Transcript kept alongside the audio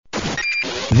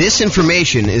This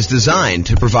information is designed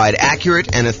to provide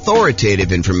accurate and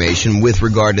authoritative information with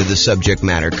regard to the subject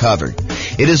matter covered.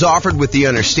 It is offered with the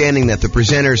understanding that the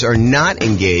presenters are not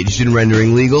engaged in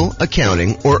rendering legal,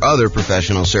 accounting, or other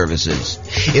professional services.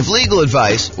 If legal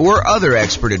advice or other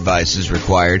expert advice is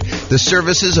required, the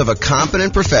services of a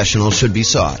competent professional should be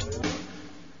sought.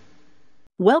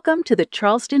 Welcome to the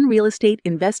Charleston Real Estate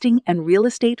Investing and Real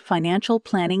Estate Financial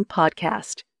Planning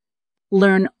Podcast.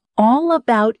 Learn all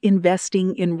about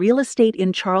investing in real estate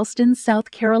in Charleston,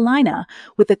 South Carolina,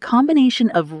 with a combination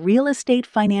of real estate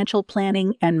financial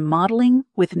planning and modeling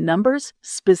with numbers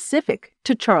specific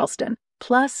to Charleston,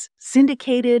 plus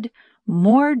syndicated,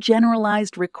 more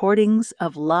generalized recordings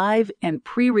of live and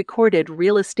pre-recorded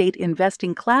real estate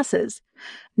investing classes,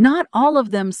 not all of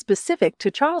them specific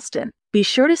to Charleston. Be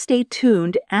sure to stay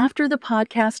tuned after the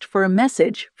podcast for a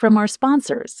message from our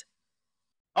sponsors.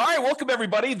 All right, welcome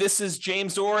everybody. This is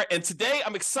James Orr, and today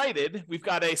I'm excited. We've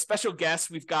got a special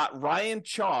guest. We've got Ryan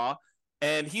Chaw,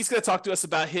 and he's going to talk to us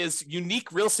about his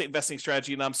unique real estate investing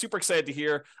strategy, and I'm super excited to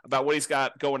hear about what he's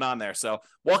got going on there. So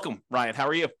welcome, Ryan. How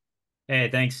are you? Hey,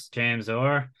 thanks, James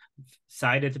Orr.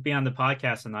 Excited to be on the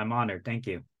podcast, and I'm honored. Thank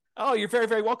you. Oh, you're very,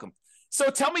 very welcome. So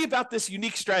tell me about this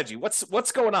unique strategy.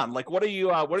 What's going on? Like, what have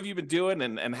you been doing,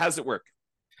 and how does it work?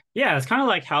 Yeah, it's kind of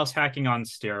like house hacking on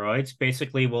steroids.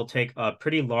 Basically, we'll take a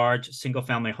pretty large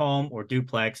single-family home or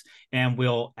duplex, and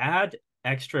we'll add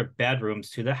extra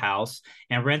bedrooms to the house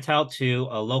and rent out to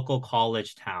a local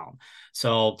college town.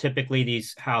 So typically,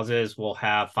 these houses will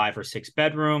have 5 or 6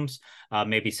 bedrooms,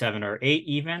 maybe 7 or 8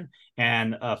 even,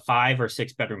 and a 5 or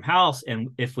 6 bedroom house.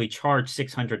 And if we charge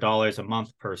 $600 a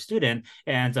month per student,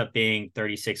 it ends up being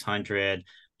 $3,600.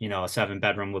 A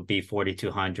 7-bedroom would be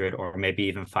 $4,200, or maybe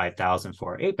even $5,000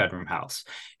 for an 8-bedroom house.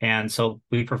 And so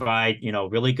we provide,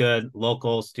 really good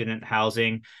local student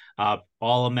housing,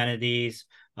 all amenities,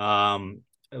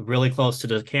 really close to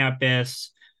the campus.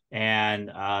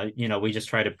 And, we just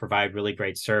try to provide really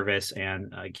great service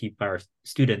and keep our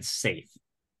students safe.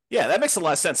 Yeah, that makes a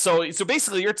lot of sense. So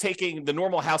basically you're taking the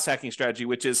normal house hacking strategy,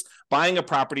 which is buying a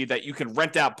property that you can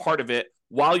rent out part of it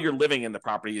while you're living in the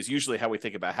property, is usually how we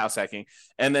think about house hacking.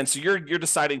 And then so you're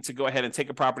deciding to go ahead and take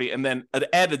a property and then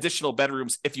add additional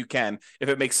bedrooms if you can, if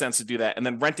it makes sense to do that, and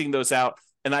then renting those out.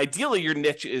 And ideally your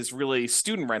niche is really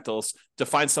student rentals, to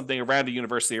find something around a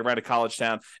university, around a college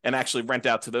town, and actually rent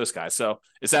out to those guys. So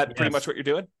is that pretty much what you're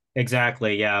doing?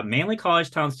 Exactly. Yeah. Mainly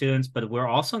college town students, but we're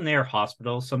also near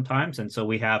hospitals sometimes. And so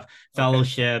we have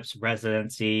fellowships,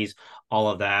 residencies, all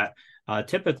of that.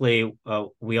 Typically,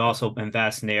 we also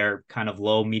invest near kind of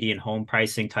low median home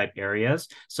pricing type areas.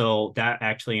 So that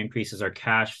actually increases our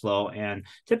cash flow. And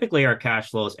typically our cash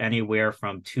flow is anywhere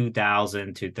from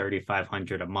 $2,000 to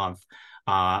 $3,500 a month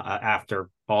after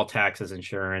all taxes,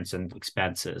 insurance, and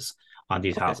expenses on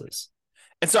these houses.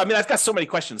 And so, I've got so many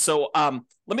questions. So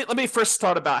let me first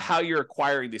start about how you're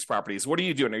acquiring these properties. What are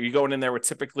you doing? Are you going in there with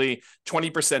typically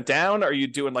 20% down? Are you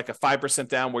doing like a 5%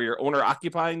 down where you're owner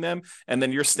occupying them, and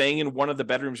then you're staying in one of the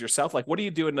bedrooms yourself? Like, what are you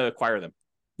doing to acquire them?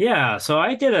 Yeah, so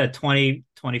I did a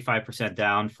 25%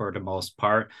 down for the most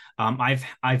part.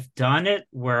 I've done it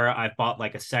where I've bought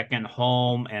like a second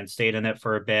home and stayed in it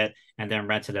for a bit and then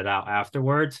rented it out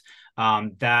afterwards.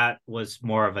 That was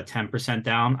more of a 10%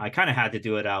 down. I kind of had to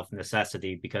do it out of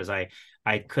necessity because I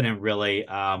couldn't really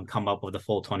come up with the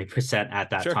full 20% at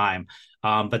that time.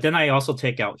 But then I also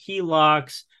take out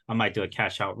HELOCs. I might do a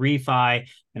cash out refi,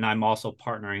 and I'm also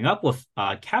partnering up with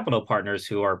capital partners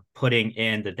who are putting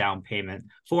in the down payment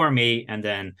for me. And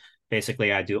then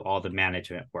basically I do all the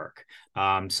management work.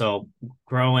 So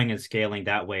growing and scaling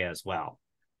that way as well.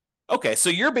 Okay, so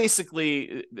you're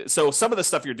basically, so some of the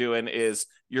stuff you're doing is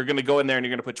you're going to go in there and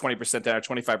you're going to put 20% down or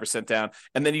 25% down,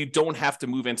 and then you don't have to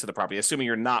move into the property, assuming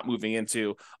you're not moving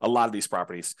into a lot of these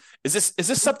properties. Is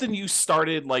this something you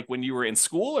started like when you were in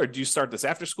school, or did you start this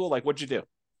after school? Like, what'd you do?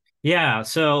 Yeah,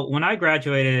 so when I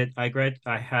graduated, I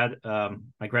graduated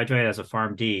as a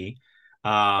PharmD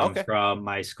from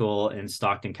my school in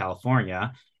Stockton,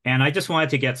 California. And I just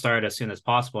wanted to get started as soon as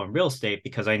possible in real estate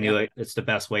because I knew it's the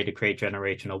best way to create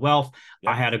generational wealth.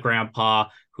 I had a grandpa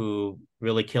who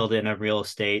really killed it in real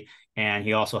estate, and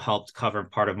he also helped cover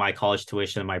part of my college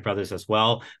tuition and my brother's as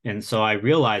well. And so I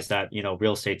realized that,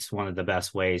 real estate's one of the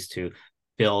best ways to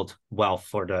build wealth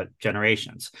for the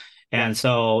generations. And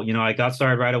so, I got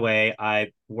started right away.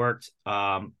 I worked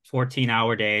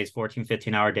 15-hour days.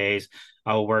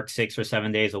 I would work 6 or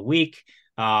 7 days a week.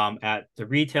 at the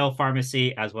retail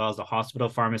pharmacy as well as the hospital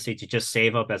pharmacy to just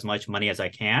save up as much money as I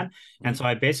can. And so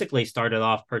I basically started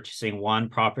off purchasing one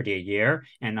property a year,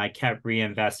 and I kept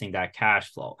reinvesting that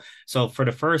cash flow. So for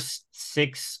the first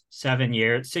 6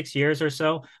 years or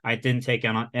so, I didn't take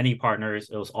on any partners.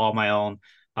 It was all my own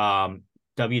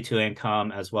W-2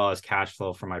 income as well as cash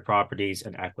flow for my properties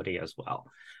and equity as well.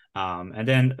 And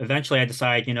then eventually I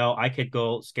decided, I could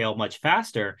go scale much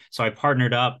faster. So I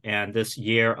partnered up, and this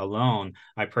year alone,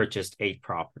 I purchased 8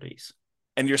 properties.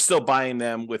 And you're still buying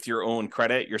them with your own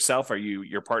credit yourself? Are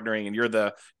you're partnering and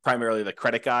you're primarily the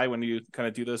credit guy when you kind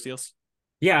of do those deals?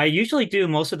 Yeah, I usually do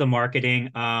most of the marketing.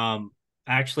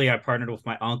 Actually, I partnered with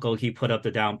my uncle. He put up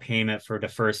the down payment for the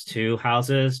first 2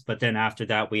 houses. But then after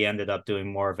that, we ended up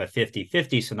doing more of a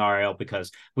 50-50 scenario because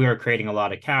we were creating a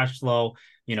lot of cash flow.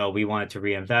 We wanted to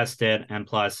reinvest it. And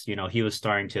plus, he was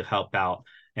starting to help out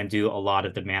and do a lot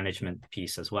of the management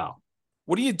piece as well.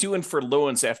 What are you doing for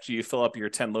loans after you fill up your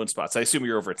 10 loan spots? I assume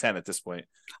you're over 10 at this point.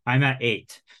 I'm at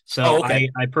 8. So okay.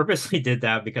 I purposely did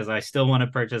that because I still want to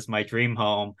purchase my dream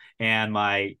home and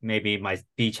maybe my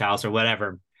beach house or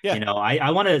whatever. Yeah.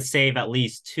 I want to save at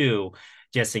least 2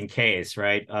 just in case,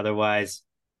 right? Otherwise,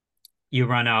 you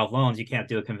run out of loans. You can't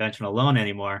do a conventional loan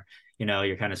anymore.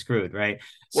 You're kind of screwed, right?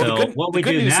 Well, so what we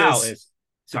do now is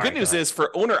the good news is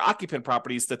for owner-occupant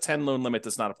properties, the 10 loan limit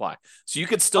does not apply. So you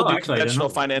could still do conventional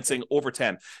financing over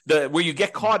 10. Where you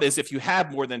get caught is if you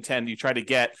have more than 10, you try to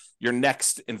get your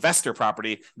next investor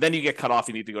property, then you get cut off.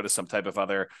 You need to go to some type of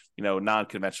other,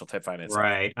 non-conventional type financing.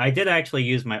 Right. I did actually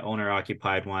use my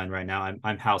owner-occupied one right now.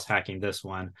 I'm house hacking this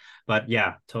one. But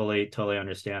yeah, totally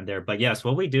understand there. But yes,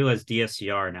 what we do is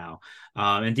DSCR now.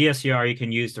 In DSCR, you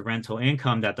can use the rental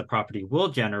income that the property will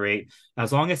generate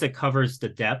as long as it covers the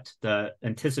debt, the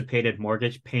anticipated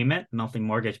mortgage payment, monthly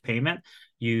mortgage payment.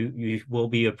 You will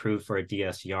be approved for a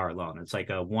DSCR loan. It's like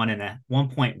a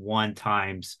 1.1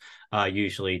 times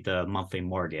usually the monthly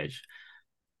mortgage.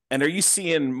 And are you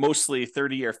seeing mostly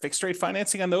 30-year fixed rate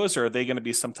financing on those, or are they going to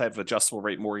be some type of adjustable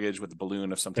rate mortgage with a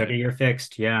balloon of some type? 30-year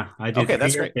fixed, yeah. I do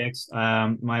 30-year fixed.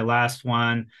 My last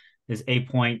one is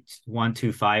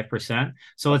 8.125%.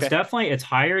 So it's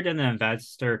higher than the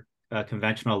investor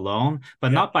conventional loan,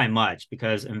 but not by much,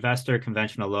 because investor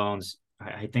conventional loans,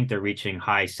 I think they're reaching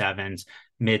high 7s,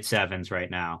 mid 7s right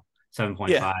now,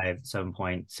 7.5,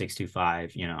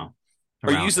 7.625,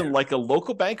 Are you using like a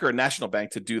local bank or a national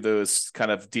bank to do those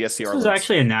kind of DSCR loans? This is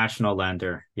actually a national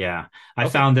lender. Yeah. I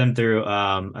found them through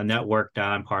a network that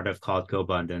I'm part of called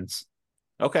GoBundance.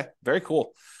 Okay. Very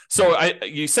cool. So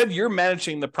you said you're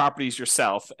managing the properties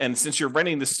yourself. And since you're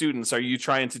renting the students, are you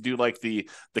trying to do like the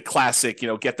classic,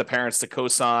 get the parents to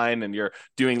co-sign, and you're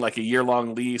doing like a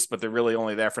year-long lease, but they're really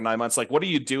only there for 9 months? Like, what are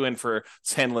you doing for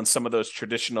handling some of those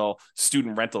traditional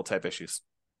student rental type issues?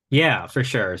 Yeah, for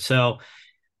sure. So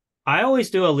I always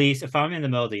do a lease. If I'm in the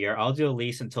middle of the year, I'll do a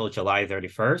lease until July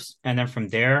 31st. And then from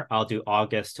there, I'll do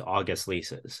August to August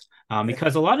leases.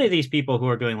 Because a lot of these people who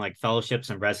are doing like fellowships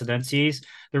and residencies,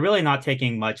 they're really not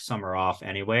taking much summer off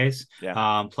anyways.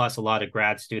 Yeah. Plus a lot of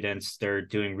grad students, they're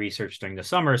doing research during the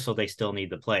summer, so they still need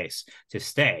the place to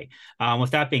stay.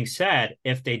 With that being said,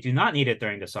 if they do not need it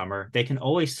during the summer, they can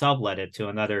always sublet it to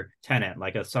another tenant,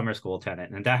 like a summer school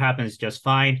tenant. And that happens just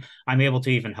fine. I'm able to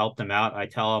even help them out. I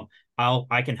tell them,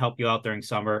 I can help you out during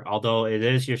summer, although it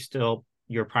is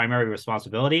your primary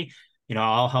responsibility.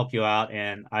 I'll help you out,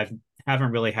 and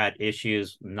haven't really had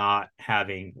issues not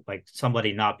having like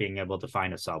somebody not being able to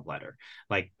find a subletter.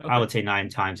 Like I would say 9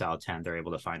 times out of 10, they're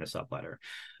able to find a subletter.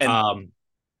 And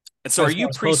so are you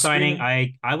co-signing?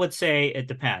 I would say it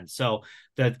depends. So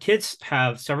the kids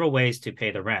have several ways to pay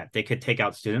the rent. They could take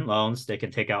out student loans. They can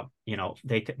take out,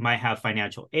 might have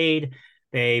financial aid.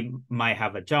 They might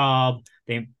have a job.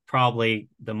 The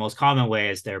most common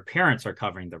way is their parents are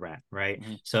covering the rent, right?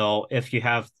 Mm-hmm. So if you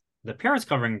have the parents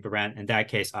covering the rent, in that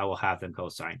case, I will have them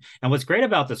co-sign. And what's great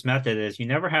about this method is you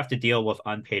never have to deal with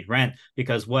unpaid rent,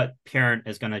 because what parent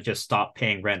is going to just stop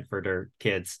paying rent for their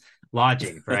kids'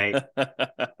 lodging, right?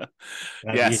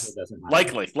 Yes,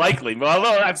 likely.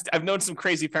 Well, I've known some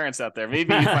crazy parents out there.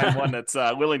 Maybe you find one that's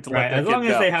willing to let their as long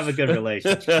as they have a good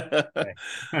relationship.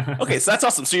 Okay, so that's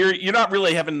awesome. So you're not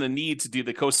really having the need to do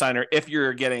the co-signer if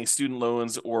you're getting student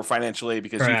loans or financial aid,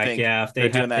 because you think if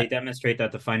they demonstrate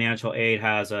that the financial aid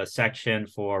has a section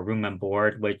for room and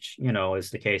board, which is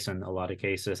the case in a lot of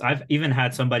cases. I've even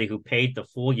had somebody who paid the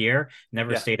full year,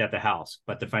 never stayed at the house,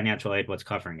 but the financial aid was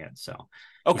covering it. So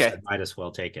said, might as well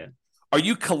take it. Are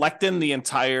you collecting the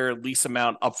entire lease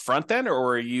amount up front then,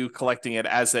 or are you collecting it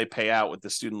as they pay out with the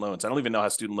student loans? I don't even know how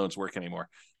student loans work anymore.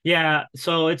 Yeah,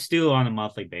 so it's due on a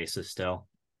monthly basis still.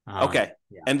 Okay.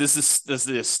 Yeah. And does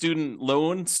the student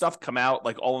loan stuff come out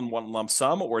like all in one lump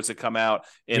sum, or does it come out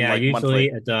in Yeah, like usually monthly?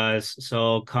 it does.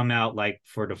 So come out like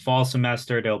for the fall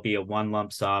semester, there'll be a one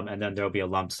lump sum, and then there'll be a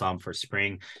lump sum for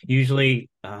spring. Usually,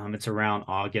 it's around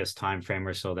August timeframe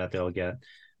or so that they'll get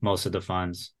most of the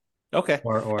funds, Okay.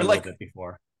 or a And little like, bit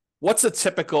before. what's a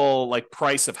typical like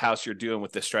price of house you're doing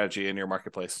with this strategy in your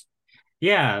marketplace?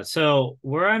 Yeah, so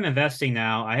where I'm investing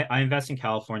now, I invest in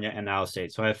California and out of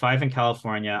state. So I have five in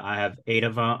California. I have eight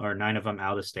of them or nine of them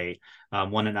out of state,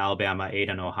 one in Alabama, eight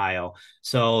in Ohio.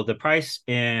 So the price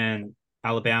in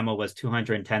Alabama was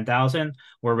 210,000.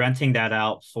 We're renting that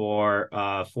out for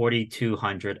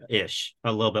 4,200 ish,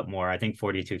 a little bit more. I think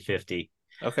 4,250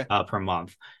 Okay. per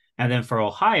month. And then for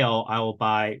Ohio, I will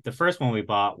buy the first one we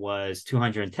bought was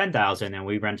 210,000, and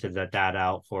we rented that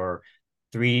out for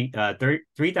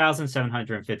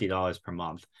 $3,750 per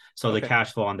month. So the Okay.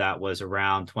 cash flow on that was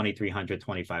around 2,300,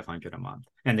 2,500 a month.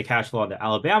 And the cash flow on the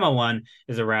Alabama one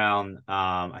is around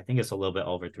I think it's a little bit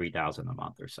over 3,000 a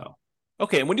month or so.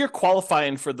 Okay. And when you're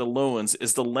qualifying for the loans,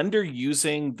 is the lender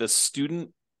using the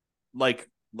student like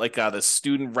the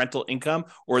student rental income,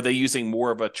 or are they using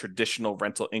more of a traditional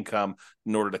rental income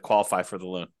in order to qualify for the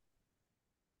loan?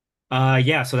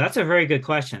 Yeah, so that's a very good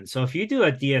question. So if you do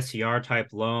a DSCR type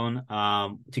loan,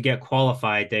 to get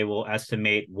qualified, they will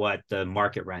estimate what the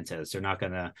market rent is. They're not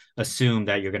going to assume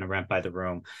that you're going to rent by the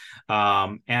room.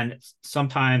 And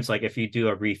sometimes, like if you do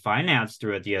a refinance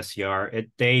through a DSCR,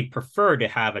 they prefer to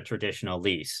have a traditional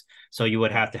lease. So you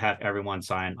would have to have everyone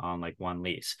sign on like one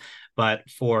lease. But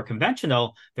for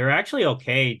conventional, they're actually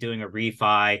okay doing a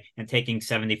refi and taking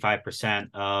 75%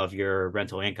 of your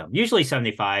rental income. Usually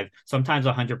 75, sometimes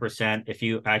 100% if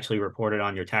you actually report it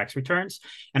on your tax returns.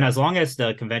 And as long as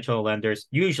the conventional lenders,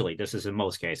 usually this is in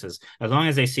most cases, as long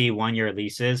as they see 1 year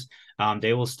leases,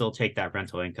 they will still take that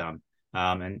rental income.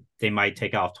 And they might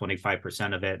take off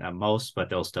 25% of it at most, but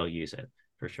they'll still use it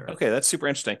for sure. Okay, that's super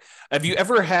interesting. Have you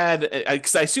ever had,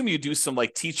 because I assume you do some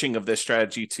like teaching of this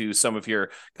strategy to some of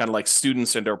your kind of like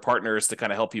students and or partners to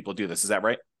kind of help people do this. Is that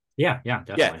right? Yeah, Yeah.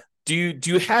 definitely. Do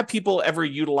you have people ever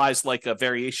utilize like a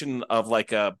variation of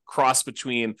like a cross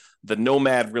between the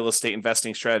nomad real estate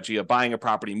investing strategy of buying a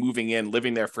property, moving in,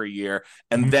 living there for a year,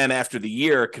 and Mhm. then after the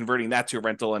year converting that to a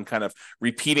rental and kind of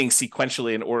repeating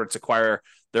sequentially in order to acquire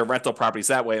their rental properties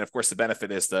that way? And of course, the benefit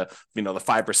is the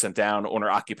 5% down owner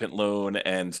occupant loan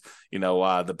and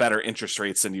the better interest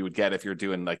rates than you would get if you're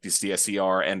doing like these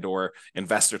DSCR and or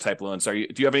investor type loans. Do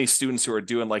you have any students who are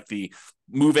doing like the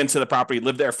move into the property,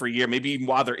 live there for a year, maybe even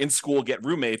while they're in school, get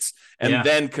roommates, and Yeah.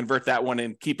 then convert that one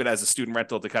and keep it as a student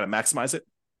rental to kind of maximize it?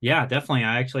 Yeah, definitely.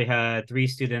 I actually had three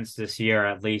students this year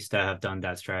at least that have done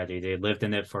that strategy. They lived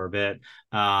in it for a bit,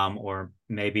 or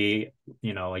maybe,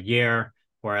 a year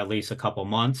or at least a couple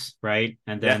months, right?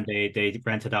 And Yeah. then they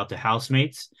rented out to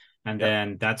housemates, and Yep.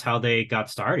 then that's how they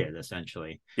got started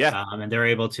essentially. Yeah. And they're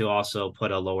able to also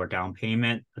put a lower down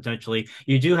payment potentially.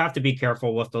 You do have to be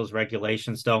careful with those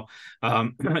regulations though.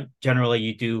 Um, Generally,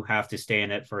 you do have to stay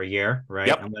in it for a year, right?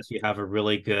 Yep. Unless you have a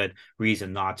really good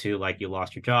reason not to, like you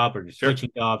lost your job or you're Sure. switching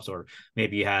jobs, or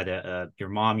maybe you had your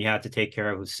mom you had to take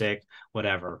care of who's sick,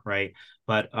 whatever, right?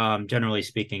 But generally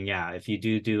speaking, yeah, if you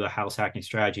do a house hacking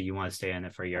strategy, you want to stay in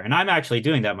it for a year. And I'm actually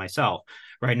doing that myself.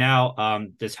 Right now,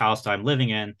 this house that I'm living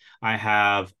in, I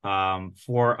have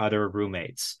four other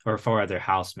roommates or four other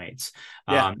housemates.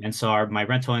 Yeah. And so my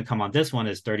rental income on this one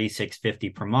is 3,650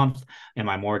 per month, and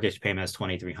my mortgage payment is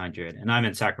 2,300. And I'm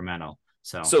in Sacramento.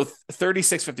 So So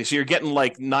 3650. So you're getting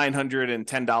like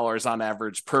 $910 on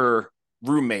average per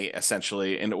roommate,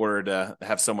 essentially, in order to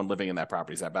have someone living in that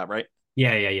property. Is that about right?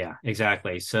 yeah,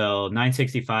 exactly. So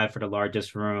 965 for the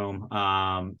largest room,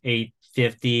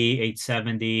 850,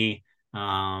 870,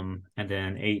 and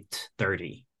then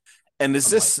 830. And is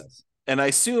Something like this this. and I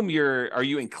assume are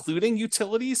you including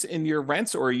utilities in your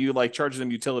rents, or are you like charging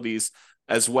them utilities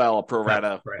as well pro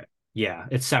rata? Separate. Yeah,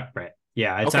 it's separate.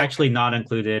 Yeah, it's Okay. actually not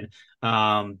included.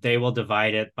 They will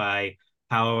divide it by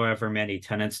however many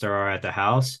tenants there are at the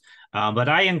house. But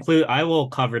I will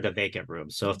cover the vacant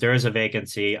rooms. So if there is a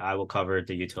vacancy, I will cover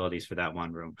the utilities for that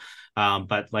one room.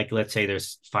 But like, let's say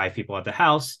there's five people at the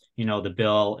house, the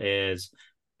bill is,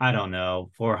 I don't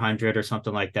know, 400 or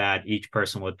something like that. Each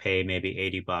person would pay maybe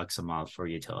 $80 a month for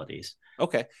utilities.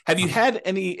 Okay. Have you Um, had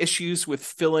any issues with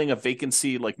filling a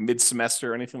vacancy like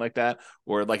mid-semester or anything like that?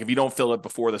 Or like if you don't fill it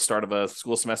before the start of a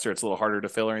school semester, it's a little harder to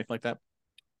fill or anything like that?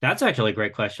 That's actually a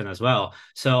great question as well.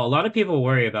 So a lot of people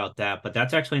worry about that, but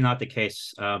that's actually not the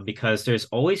case, because there's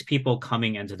always people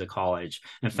coming into the college.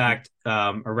 In Mm-hmm. fact,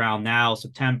 around now,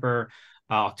 September,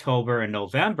 October and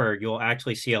November, you'll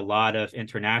actually see a lot of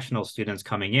international students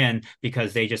coming in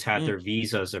because they just had Mm, their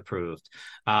visas approved.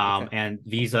 okay. And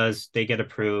visas, they get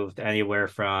approved anywhere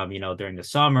from, during the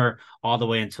summer all the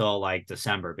way until like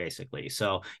December, basically.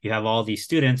 So you have all these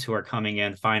students who are coming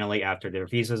in finally after their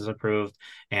visas approved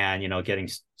and, getting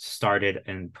started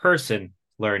in person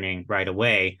learning right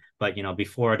away. But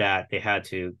before that, they had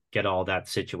to get all that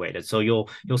situated. So you'll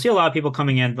see a lot of people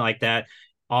coming in like that.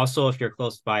 Also, if you're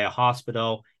close by a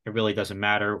hospital, it really doesn't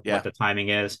matter what Yeah. the timing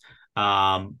is.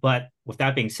 But with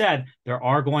that being said, there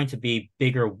are going to be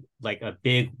like a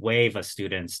big wave of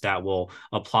students that will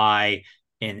apply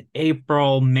in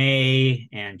April, May,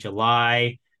 and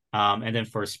July. And then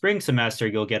for spring semester,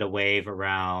 you'll get a wave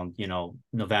around,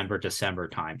 November, December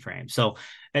timeframe. So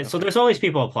Okay. there's always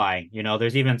people applying.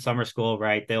 There's even summer school,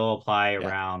 right? They'll apply Yeah.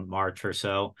 around March or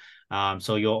so.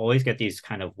 So you'll always get these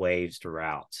kind of waves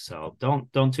throughout. So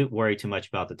don't worry too much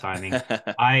about the timing.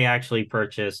 I actually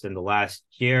purchased in the last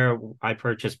year, I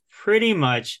purchased pretty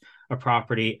much a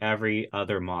property every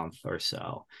other month or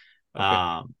so.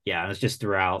 Okay. Yeah, it was just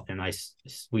throughout, and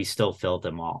we still filled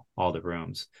them all the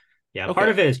rooms. Yeah, part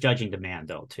Okay. of it is judging demand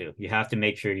though too. You have to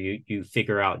make sure you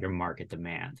figure out your market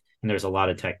demand, and there's a lot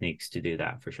of techniques to do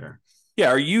that for sure. Yeah.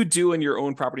 Are you doing your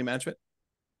own property management?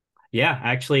 Yeah,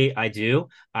 actually, I do.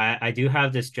 I do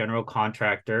have this general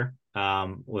contractor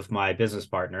with my business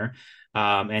partner,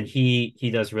 and he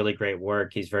does really great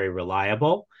work. He's very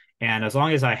reliable, and as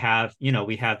long as I have,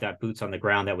 we have that boots on the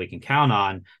ground that we can count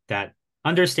on, that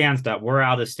understands that we're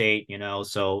out of state,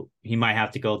 so he might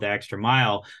have to go the extra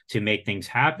mile to make things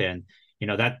happen.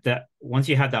 That once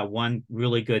you have that one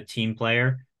really good team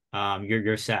player,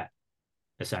 you're set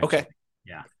Okay. essentially.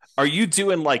 Yeah. Are you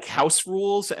doing like house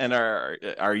rules, and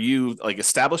are you like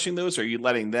establishing those? Or are you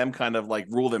letting them kind of like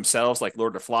rule themselves, like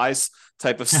Lord of the Flies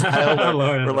type of style, or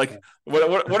Lord of or the like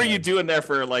what are you doing there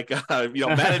for like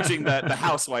managing the Flies.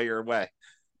 house while you're away?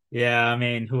 Yeah, I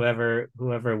mean, whoever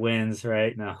wins,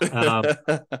 right? No.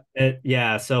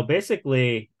 Yeah, so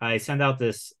basically I send out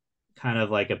this kind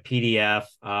of like a PDF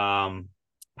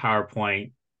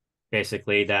PowerPoint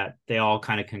basically that they all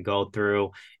kind of can go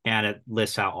through, and it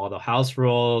lists out all the house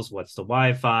rules, what's the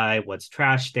Wi-Fi, what's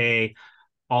trash day,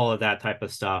 all of that type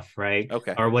of stuff, right?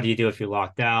 Okay. Or what do you do if you're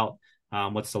locked out?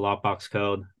 What's the lockbox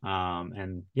code?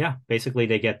 And yeah, basically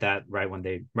they get that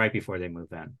right before they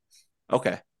move in.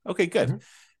 Okay. Okay. Good. Mhm.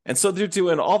 And so they're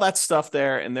doing all that stuff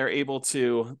there, and they're able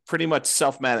to pretty much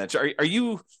self manage. Are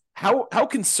you how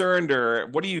concerned, or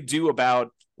what do you do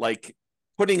about like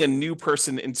putting a new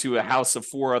person into a house of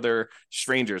four other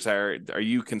strangers? Are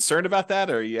you concerned about that,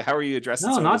 or how are you addressing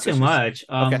No, some of not those too issues? much.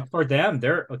 Okay. For them,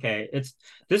 they're okay.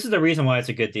 This is the reason why it's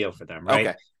a good deal for them, right?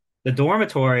 Okay. The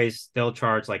dormitories, they'll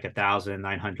charge like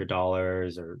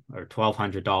 $1,900 or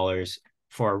 $1,200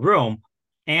 for a room,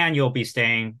 and you'll be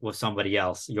staying with somebody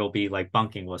else. You'll be like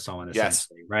bunking with someone Yes.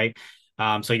 essentially, right?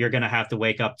 So you're gonna have to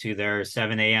wake up to their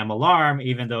 7 a.m. alarm,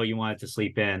 even though you wanted to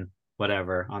sleep in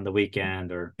whatever on the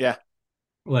weekend or Yeah.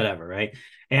 whatever, right?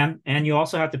 And you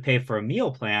also have to pay for a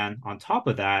meal plan on top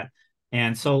of that.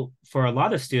 And so for a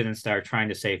lot of students that are trying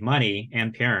to save money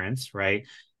and parents, right,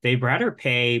 they'd rather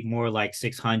pay more like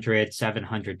 $600,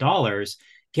 $700,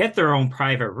 get their own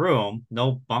private room,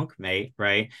 no bunkmate,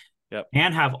 right? Yep.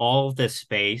 And have all of this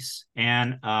space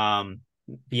and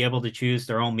be able to choose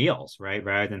their own meals, right?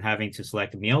 Rather than having to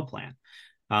select a meal plan.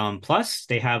 Plus,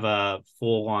 they have a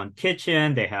full-on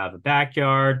kitchen, they have a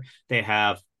backyard, they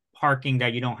have parking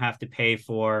that you don't have to pay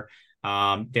for. They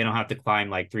don't have to climb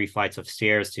like 3 flights of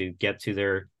stairs to get to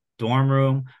their dorm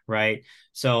room, right?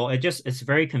 So it's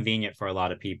very convenient for a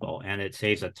lot of people, and it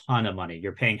saves a ton of money.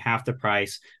 You're paying half the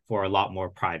price for a lot more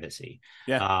privacy.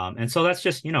 Yeah. And so that's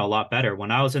just, a lot better. When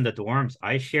I was in the dorms,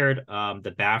 I shared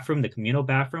the bathroom, the communal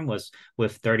bathroom was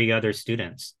with 30 other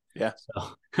students. Yeah. So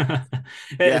it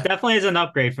Yeah. definitely is an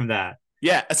upgrade from that.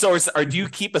 Yeah. So do you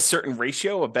keep a certain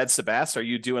ratio of beds to baths? Are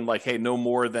you doing like, hey, no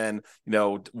more than,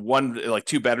 one, like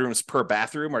two bedrooms per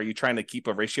bathroom? Are you trying to keep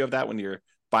a ratio of that when you're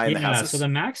buying the Yeah, so houses? the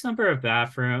max number of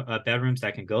bedrooms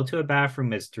that can go to a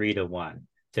bathroom is 3 to 1,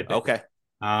 typically. Okay.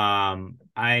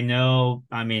 I know,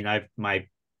 I mean,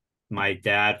 my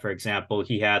dad, for example,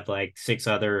 he had like 6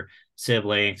 other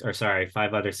siblings, or sorry,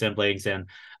 5 other siblings, and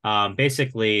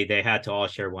basically they had to all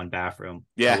share one bathroom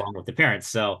Yeah. along with the parents.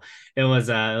 So it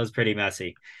was pretty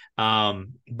messy.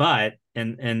 But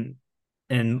in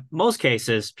most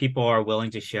cases, people are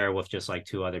willing to share with just like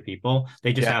 2 other people.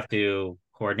 They just Yeah. have to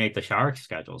coordinate the shower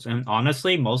schedules. And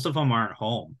honestly, most of them aren't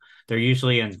home. They're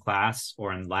usually in class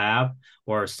or in lab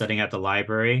or studying at the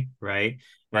library, right? And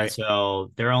Right.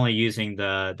 so they're only using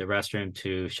the restroom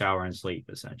to shower and sleep,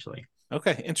 essentially.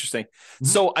 Okay, interesting. Mhm.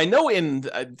 So I know and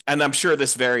I'm sure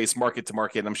this varies market to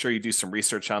market. And I'm sure you do some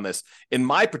research on this. In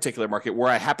my particular market where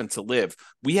I happen to live,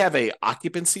 we have a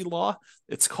occupancy law.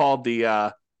 It's called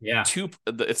Yeah.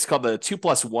 it's called the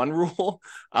 2+1 rule.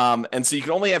 And so you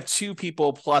can only have two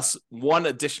people plus one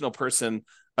additional person,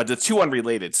 the two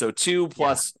unrelated. So two Yeah.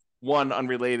 plus one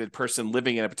unrelated person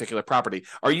living in a particular property.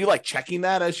 Are you like checking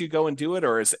that as you go and do it,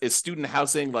 or is student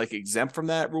housing like exempt from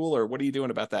that rule, or what are you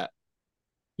doing about that?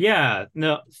 Yeah,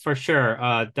 no, for sure.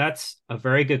 That's a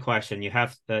very good question.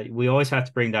 We always have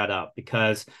to bring that up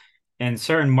because in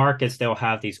certain markets they'll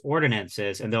have these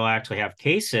ordinances and they'll actually have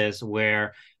cases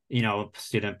where, a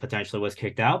student potentially was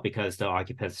kicked out because the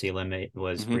occupancy limit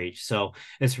was Mm-hmm. breached. So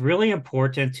it's really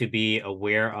important to be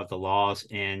aware of the laws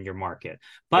in your market.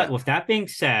 But Yeah. with that being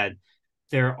said,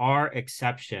 there are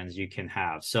exceptions you can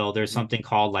have. So there's Mm-hmm. something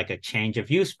called like a change of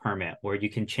use permit, where you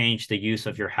can change the use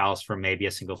of your house from maybe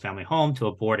a single family home to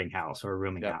a boarding house or a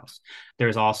rooming Yeah. house.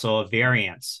 There's also a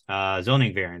variance,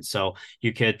 zoning variance. So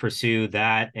you could pursue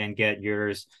that and get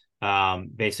yours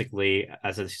basically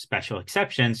as a special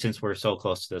exception since we're so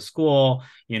close to the school,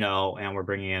 and we're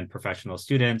bringing in professional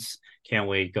students. Can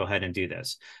we go ahead and do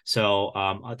this? So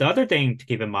the other thing to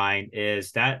keep in mind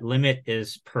is that limit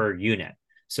is per unit.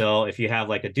 So if you have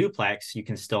like a duplex, you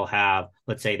can still have,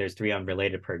 let's say there's 3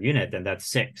 unrelated per unit, then that's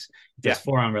 6. If there's Yeah.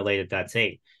 4 unrelated, that's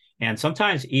 8. And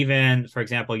sometimes even, for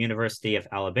example, University of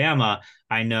Alabama,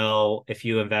 I know if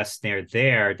you invest near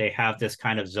there, they have this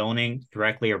kind of zoning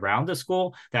directly around the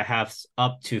school that has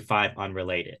up to 5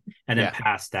 unrelated. And then Yeah.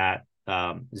 past that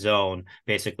zone,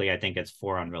 basically, I think it's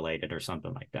 4 unrelated or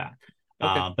something like that.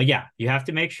 Okay. But yeah, you have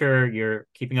to make sure you're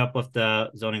keeping up with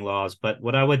the zoning laws. But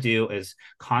what I would do is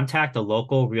contact a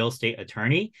local real estate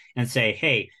attorney and say,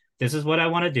 hey, this is what I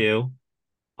want to do.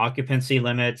 Occupancy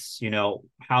limits,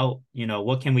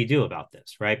 what can we do about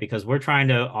this? Right. Because we're trying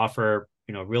to offer,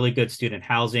 really good student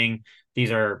housing. These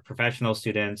are professional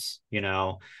students,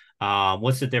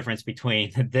 what's the difference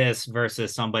between this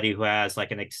versus somebody who has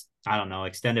like I don't know,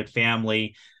 extended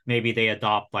family? Maybe they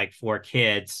adopt like 4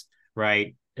 kids,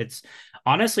 right? It's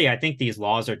honestly, I think these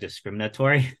laws are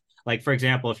discriminatory. Like, for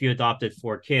example, if you adopted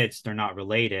 4 kids, they're not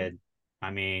related.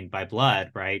 I mean, by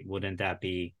blood, right? Wouldn't that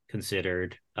be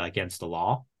considered against the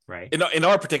law, right? In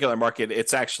our particular market,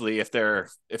 it's actually if they're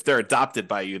adopted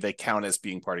by you, they count as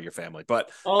being part of your family.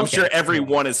 But Oh, I'm sure okay. every Yeah.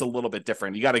 one is a little bit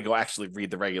different. You got to go actually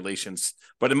read the regulations.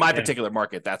 But in my Yeah. particular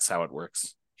market, that's how it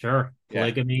works. Sure. Yeah.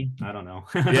 Polygamy. I don't know.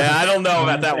 Yeah, I don't know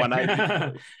I about wouldn't that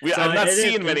say. one. So I'm not it is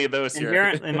seeing many of those here.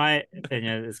 inherent, in my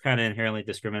opinion, it's kind of inherently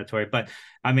discriminatory. But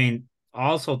I mean,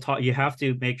 also you have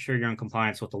to make sure you're in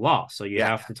compliance with the law. So you Yeah.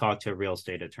 have to talk to a real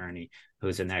estate attorney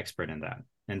who's an expert in that.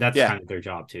 And that's Yeah. kind of their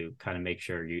job to kind of make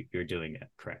sure you're doing it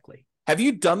correctly. Have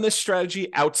you done this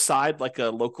strategy outside like a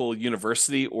local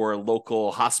university or a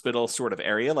local hospital sort of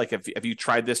area? Like have you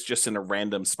tried this just in a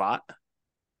random spot?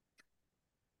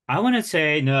 I wouldn't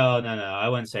say no, no, no. I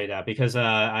wouldn't say that because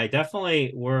I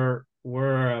definitely we're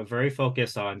very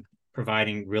focused on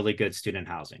providing really good student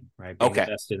housing, right? Being the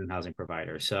Okay. best student housing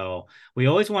provider. So we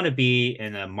always want to be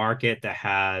in a market that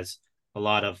has a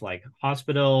lot of like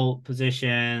hospital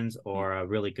positions or a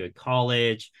really good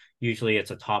college. Usually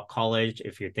it's a top college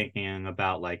if you're thinking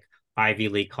about like Ivy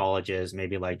League colleges,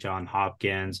 maybe like John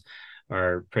Hopkins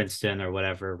or Princeton or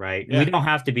whatever, right? We Yeah. don't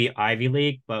have to be Ivy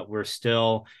League, but we're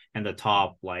still in the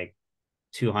top like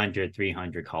 200,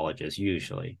 300 colleges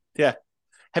usually. Yeah.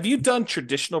 Have you done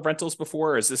traditional rentals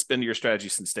before, or has this been your strategy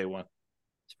since day one?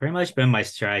 It's pretty much been my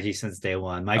strategy since day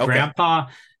one. My Okay. grandpa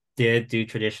did do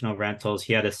traditional rentals.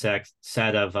 He had a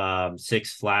set of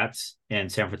 6 flats in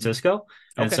San Francisco.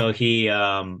 And Okay. so he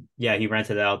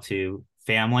rented out to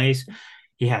families.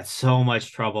 He had so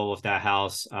much trouble with that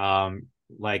house.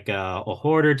 Like a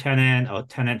hoarder tenant, a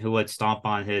tenant who would stomp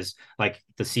on his like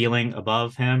the ceiling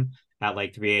above him at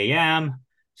like 3 a.m.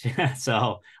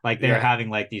 So like they're Yeah. having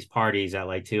like these parties at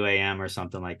like 2 a.m. or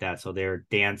something like that. So they're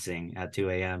dancing at 2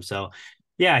 a.m. So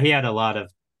yeah, he had a lot of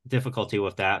difficulty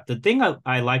with that. The thing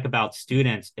I like about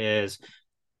students is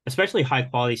especially high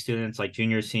quality students like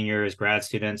juniors, seniors, grad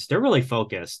students, they're really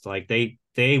focused. Like they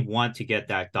want to get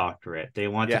that doctorate. They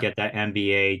want to Yeah. get that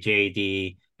MBA,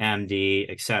 JD, MD,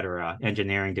 etc.,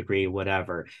 engineering degree,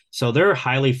 whatever. So they're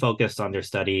highly focused on their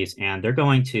studies and they're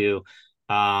going to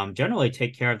generally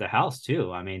take care of the house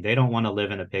too. I mean, they don't want to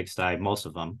live in a pigsty, most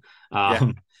of them.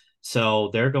 Yeah. So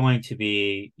they're going to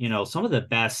be, some of the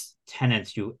best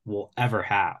tenants you will ever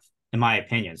have in my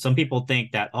opinion. Some people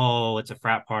think that, oh, it's a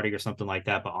frat party or something like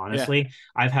that. But Yeah. honestly,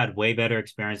 I've had way better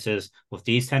experiences with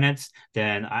these tenants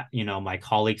than my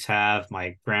colleagues have,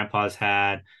 my grandpa's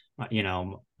had,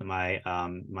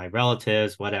 my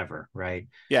relatives, whatever, right?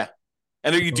 Yeah.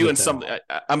 And are you Go doing with that.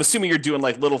 some? I'm assuming you're doing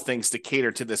like little things to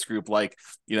cater to this group, like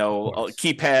Of course.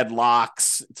 keypad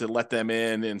locks to let them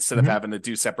in instead of Mhm. having to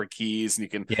do separate keys, and you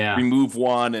can Yeah. remove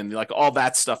one, and like all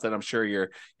that stuff that I'm sure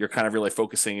you're kind of really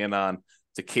focusing in on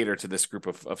to cater to this group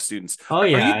of students. Oh Are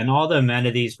yeah, you and all the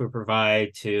amenities we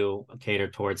provide to cater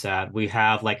towards that. We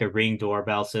have like a Ring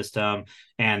doorbell system,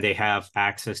 and they have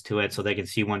access to it so they can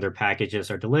see when their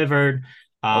packages are delivered.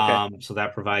 okay? So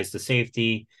that provides the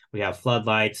safety. We have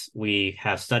floodlights. We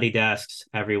have study desks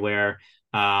everywhere.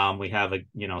 We have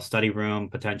a study room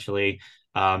potentially.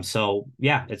 So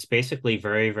yeah, it's basically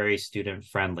very, very student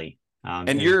friendly, And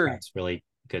and that's really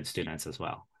good students as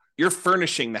well. you're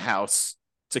furnishing the house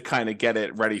to kind of get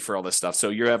it ready for all this stuff. So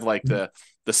you have like the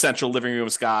central living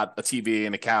room's got a TV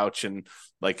and a couch and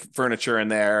like furniture in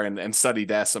there and study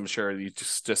desks. I'm sure you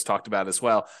just talked about as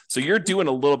well. So you're doing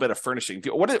a little bit of furnishing.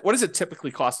 What does it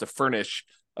typically cost to furnish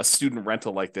a student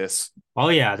rental like this? Oh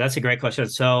yeah, that's a great question.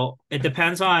 So it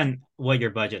depends on what your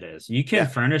budget is. You can Yeah.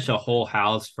 furnish a whole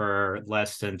house for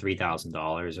less than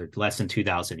 $3,000 or less than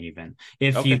 2,000 even.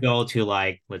 If you Okay. go to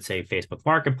like let's say Facebook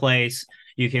Marketplace,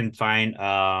 you can find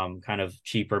kind of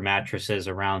cheaper mattresses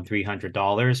around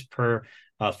 $300 per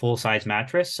full size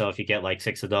mattress. So if you get like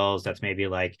six of those, that's maybe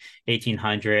like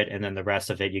 1,800, and then the rest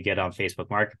of it you get on Facebook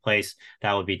Marketplace,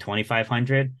 that would be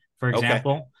 2,500, for Okay.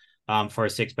 example, for a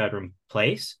six-bedroom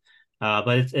place.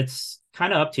 But it's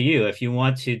kind of up to you if you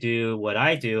want to do what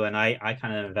I do, and I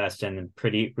kind of invest in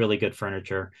pretty really good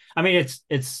furniture. I mean,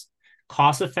 it's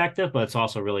cost effective, but it's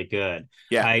also really good.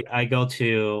 Yeah. I go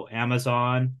to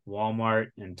Amazon, Walmart,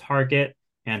 and Target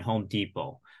and Home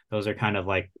Depot. Those are kind of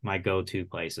like my go-to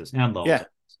places, and Lowe's Yeah.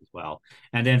 as well.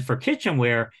 And then for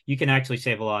kitchenware, you can actually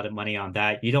save a lot of money on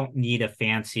that. You don't need a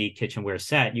fancy kitchenware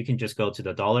set. You can just go to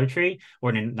the Dollar Tree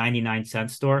or the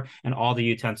 99-cent store, and all the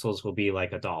utensils will be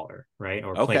like $1, right?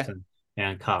 Or plates Okay.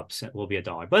 and cups will be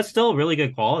 $1, but it's still really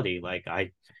good quality. Like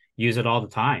I use it all the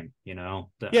time,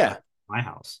 Yeah. my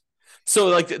house. So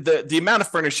like the amount of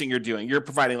furnishing you're doing, you're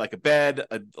providing like a bed,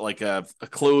 like a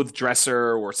clothes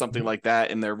dresser or something like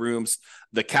that in their rooms,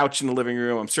 the couch in the living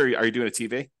room. I'm sure. Are you doing a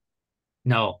TV?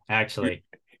 No, You're, actually,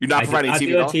 you're not I do providing not TV at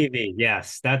do a all. TV.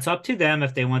 Yes, that's up to them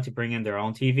if they want to bring in their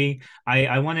own TV.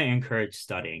 I want to encourage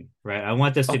studying, right? I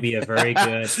want this to Oh. be a very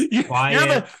good, You're the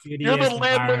quiet, you're the studious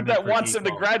landlord environment that for wants them to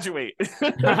people. graduate.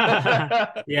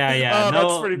 Yeah. Oh, that's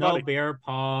No, pretty no funny. bear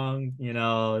pong,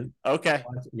 Okay.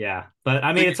 Yeah. But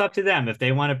I So mean, it's up to them. If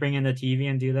they want to bring in the TV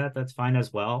and do that, that's fine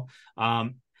as well.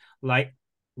 Like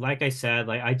like I said,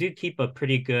 like I do keep a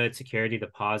pretty good security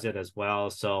deposit as well.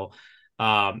 So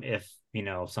if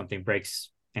something breaks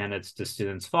and it's the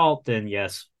student's fault, then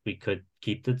yes, we could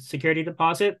keep the security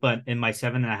deposit. But in my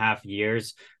 7.5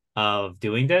 years of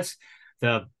doing this,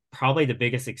 the probably the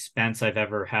biggest expense I've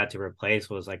ever had to replace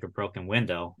was like a broken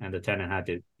window, and the tenant had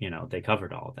to, they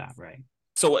covered all of that, right?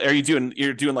 so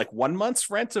you're doing like 1 month's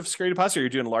rent of security deposit, or you're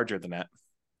doing larger than that?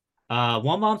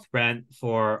 1 month rent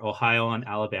for Ohio and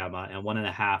Alabama, and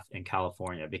 1.5 in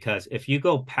California. Because if you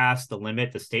go past the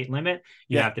limit, the state limit,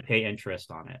 you Yeah. have to pay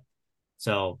interest on it.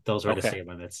 So those are the Okay. state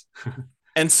limits.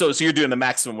 And so you're doing the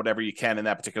maximum whatever you can in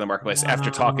that particular marketplace after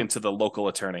Uh, talking to the local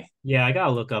attorney. yeah, I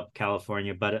gotta look up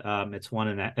California, but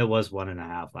it was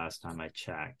 1.5 last time I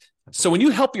checked, I So when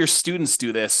believe. you help your students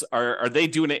do this, are they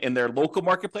doing it in their local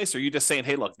marketplace? Or are you just saying,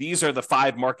 hey, look, these are the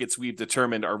 5 markets we've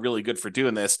determined are really good for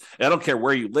doing this. And I don't care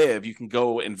where you live, you can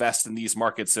go invest in these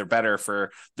markets. They're better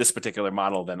for this particular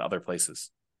model than other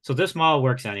places. So this model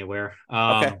works anywhere.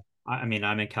 Okay. I mean,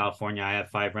 I'm in California. I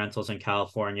have 5 rentals in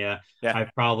California. Yeah.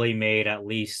 I've probably made at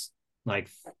least like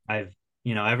I've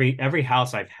every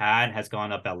house I've had has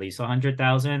gone up at least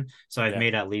 100,000. So I've Yeah.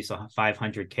 made at least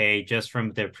 500K just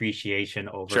from the appreciation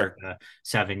over Sure. the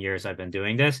 7 years I've been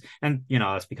doing this. And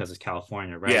that's because it's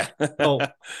California, right? Yeah. So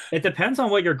it depends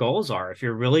on what your goals are. If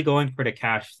you're really going for the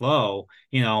cash flow,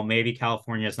 maybe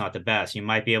California is not the best. You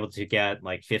might be able to get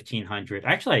like 1,500.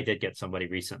 Actually, I did get somebody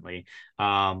recently,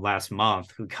 last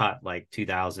month, who got like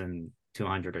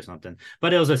 2,200 or something,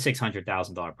 but it was a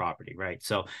 $600,000 property, right?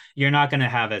 So you're not going to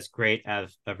have as great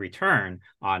of a return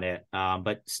on it.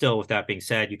 But still, with that being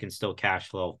said, you can still cash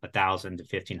flow 1,000 to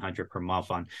 1,500 per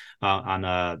month on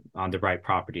the right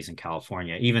properties in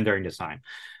California, even during this time.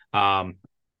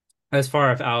 As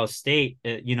far as out of state,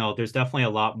 there's definitely a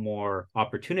lot more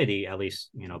opportunity, at least,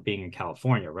 being in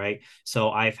California, right?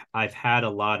 So I've had a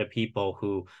lot of people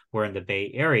who were in the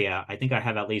Bay Area. I think I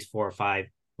have at least 4 or 5,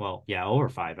 well, yeah, over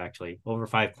 5 actually, over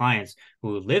 5 clients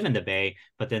who live in the Bay,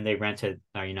 but then they rented,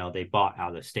 they bought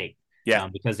out of state. Yeah.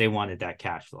 Because they wanted that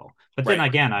cash flow. But then Right.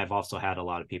 again, I've also had a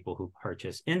lot of people who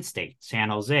purchase in state, San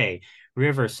Jose,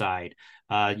 Riverside,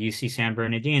 UC San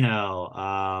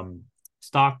Bernardino,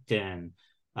 Stockton,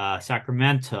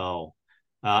 Sacramento,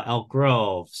 Elk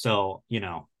Grove. So,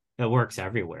 it works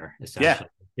everywhere, Yeah. essentially.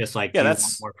 Just like, Yeah, do you want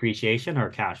that's more appreciation or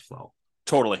cash flow?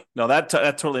 totally. No, that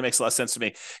totally makes a lot of sense to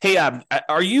me. Hey,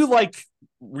 are you like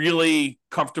really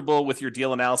comfortable with your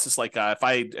deal analysis? Like, if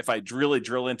I really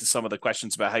drill into some of the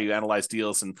questions about how you analyze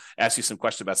deals and ask you some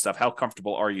questions about stuff, how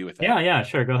comfortable are you with that? Yeah,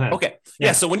 sure. Go ahead. Okay. Yeah.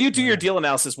 Yeah. So when you do Go your ahead. deal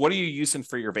analysis, what are you using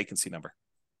for your vacancy number?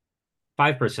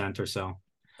 5% or so.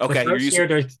 The Okay, you're first using.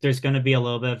 year, there's going to be a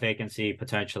little bit of vacancy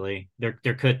potentially. There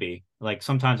could be. Like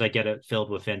sometimes I get it filled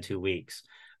within 2 weeks,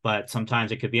 but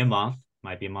sometimes it could be a month,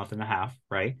 might be a month and a half,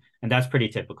 right? And that's pretty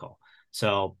typical.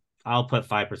 So I'll put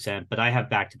 5%, but I have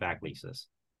back-to-back leases.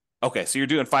 Okay, so you're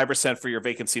doing 5% for your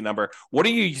vacancy number. What are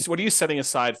you setting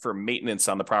aside for maintenance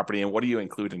on the property, and what do you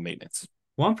include in maintenance?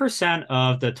 1%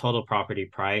 of the total property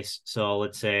price. So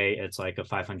let's say it's like a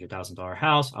 $500,000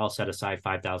 house. I'll set aside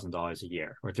 $5,000 a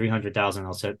year, or 300,000.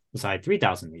 I'll set aside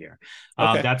 3,000 a year.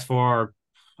 Okay. That's for,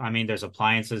 I mean, there's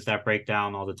appliances that break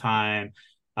down all the time.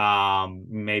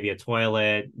 Maybe a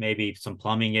toilet, maybe some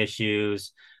plumbing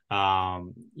issues. Every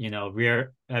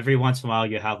once in a while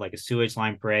you have like a sewage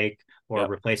line break, or Yep.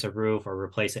 replace a roof, or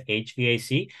replace a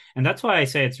HVAC. And that's why I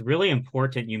say it's really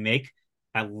important you make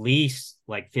at least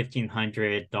like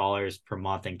 $1,500 per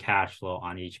month in cash flow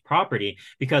on each property.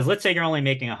 Because let's say you're only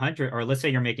making 100, or let's say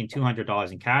you're making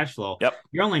 $200 in cash flow, Yep.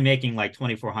 you're only making like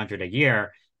 2,400 a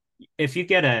year. If you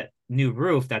get a new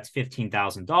roof, that's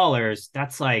 $15,000.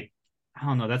 That's like, I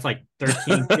don't know, that's like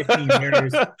 13, 15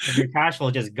 years of your cash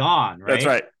flow just gone, That's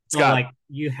right? right. It's So gone. like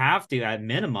you have to at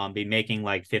minimum be making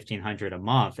like 1,500 a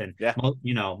month, and Yeah.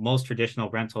 most traditional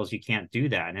rentals you can't do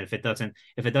that. And if it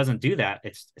doesn't do that,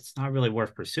 it's not really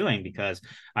worth pursuing, because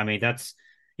I mean that's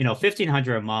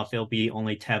 1,500 a month, it'll be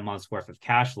only 10 months worth of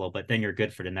cash flow, but then you're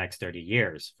good for the next 30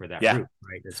 years for that Yeah. roof,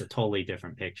 right? It's a totally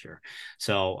different picture.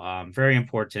 So very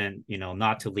important,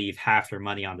 not to leave half your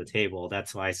money on the table.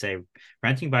 That's why I say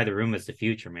renting by the room is the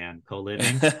future, man.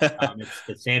 Co-living,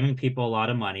 it's saving people a lot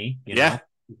of money, Yeah.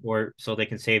 or so they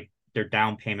can save their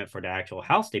down payment for the actual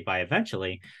house they buy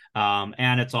eventually.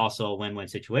 And it's also a win-win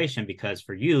situation, because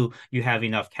for you have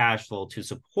enough cash flow to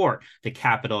support the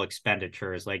capital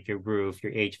expenditures like your roof,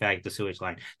 your HVAC, the sewage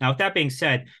line. Now, with that being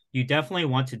said, you definitely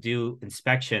want to do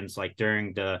inspections like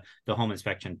during the home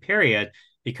inspection period,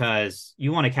 because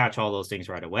you want to catch all those things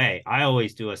right away. I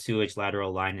always do a sewage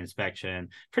lateral line inspection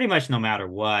pretty much no matter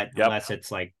what, Yep. unless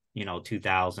it's like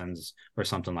 2000s or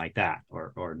something like that,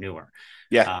 or newer.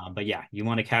 Yeah. But yeah, you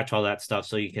want to catch all that stuff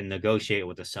so you can negotiate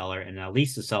with the seller, and at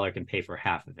least the seller can pay for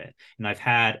half of it. And I've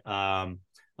had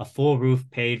a full roof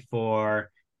paid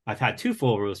for. I've had two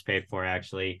full roofs paid for,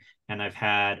 actually, and I've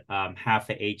had half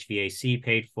the HVAC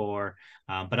paid for.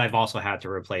 But I've also had to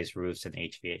replace roofs and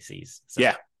HVACs. So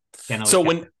Yeah. can't always So get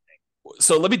when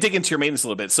so let me dig into your maintenance a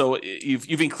little bit. So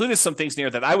you've included some things in here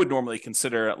that I would normally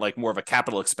consider like more of a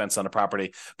capital expense on a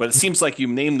property, but it seems like you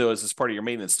named those as part of your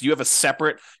maintenance. Do you have a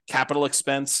separate capital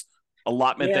expense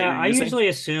allotment that Yeah, you're I using? usually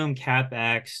assume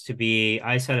CapEx to be,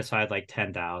 I set aside like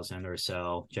 10,000 or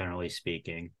so, generally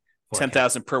speaking, for Ten CapEx.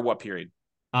 thousand per what period?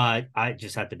 I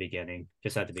just at the beginning,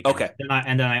 Okay.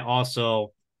 Then I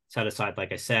also set aside,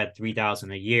 like I said,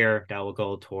 3,000 a year that will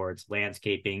go towards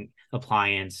landscaping,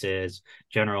 appliances,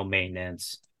 general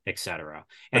maintenance, etc.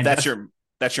 But And that's your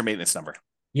maintenance number.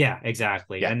 yeah,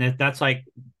 exactly. Yeah. And that's like,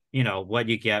 what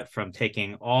you get from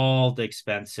taking all the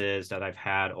expenses that I've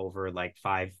had over like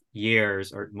 5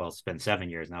 years, or well, it's been 7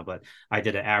 years now, but I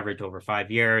did an average over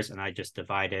 5 years, and I just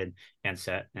divided and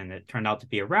set, and it turned out to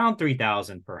be around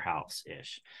 3,000 per house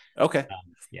ish. Okay.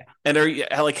 Yeah. And are you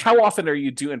like how often are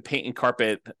you doing paint and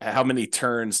carpet? How many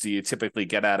turns do you typically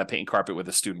get out of paint and carpet with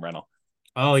a student rental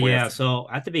Oh before you have yeah. to? So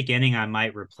at the beginning, I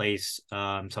might replace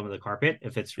some of the carpet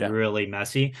if it's Yeah. really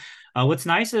messy. What's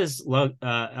nice is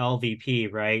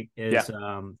LVP, right? Yeah. Is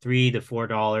 $3 to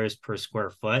 $4 per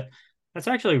square foot. That's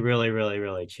actually really, really,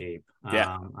 really cheap.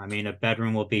 Yeah. I mean, a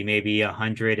bedroom will be maybe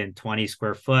 120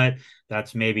 square foot.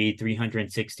 That's maybe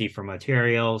 360 for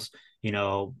materials.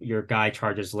 Your guy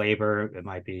charges labor. It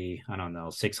might be, I don't know,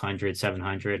 600,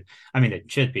 700. I mean,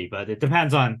 it should be, but it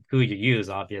depends on who you use,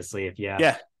 obviously. If you have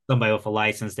Yeah. somebody with a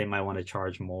license, they might want to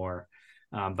charge more.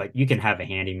 But you can have a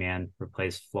handyman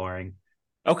replace flooring.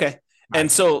 Okay. I And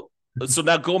think. so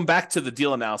now going back to the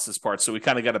deal analysis part, so we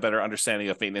kind of got a better understanding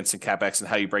of maintenance and capex and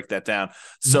how you break that down.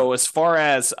 So as far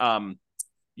as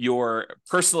your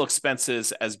personal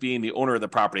expenses as being the owner of the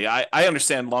property, I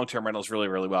understand long-term rentals really,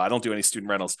 really well. I don't do any student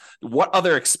rentals. What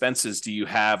other expenses do you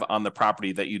have on the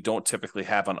property that you don't typically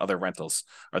have on other rentals?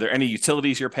 Are there any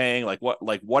utilities you're paying?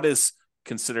 What is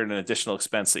considered an additional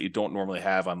expense that you don't normally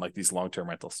have on like these long-term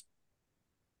rentals?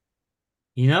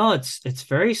 It's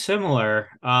very similar.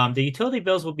 The utility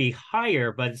bills will be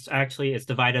higher, but it's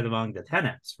divided among the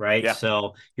tenants, right? Yeah.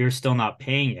 So you're still not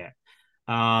paying it.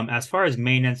 As far as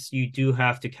maintenance, you do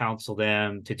have to counsel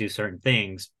them to do certain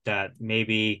things that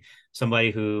maybe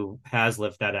somebody who has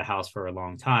lived at a house for a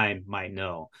long time might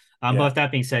know. But Yeah. with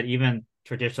that being said, even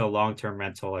traditional long-term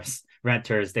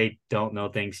renters, they don't know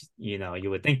things, you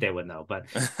would think they would know. But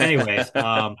anyways,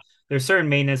 there's certain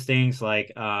maintenance things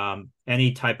like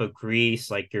any type of grease,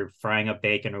 like you're frying up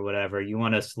bacon or whatever, you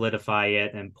want to solidify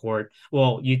it and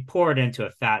you pour it into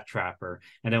a fat trapper,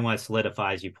 and then when it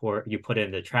solidifies, you put it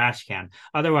in the trash can.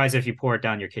 Otherwise, if you pour it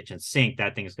down your kitchen sink,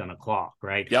 that thing's gonna clog,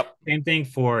 right? Yep. Same thing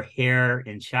for hair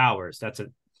in showers.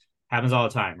 Happens all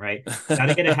the time, right? Got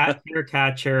to get a hair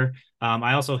catcher.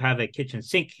 I also have a kitchen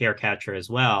sink hair catcher as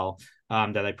well,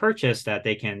 that I purchased that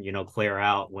they can, clear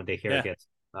out when the hair Yeah. gets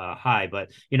high.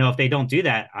 But if they don't do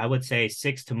that, I would say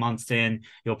 6 to months in,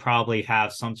 you'll probably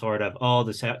have some sort of,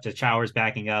 the shower's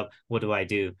backing up. What do I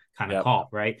do? Kind of Yep. call,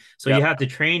 right? So you Yep. have to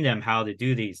train them how to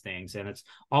do these things, and it's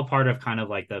all part of kind of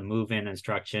like the move-in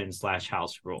instructions /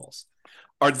 house rules.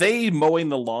 Are they mowing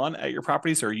the lawn at your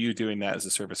properties, or are you doing that as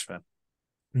a service for them?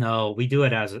 No, I do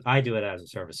it as a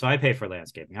service. So I pay for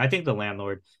landscaping. I think the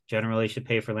landlord generally should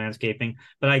pay for landscaping,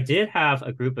 but I did have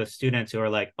a group of students who are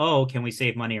like, "Oh, can we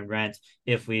save money in rent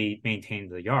if we maintain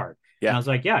the yard?" And I Yeah. was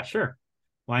like, "Yeah, sure.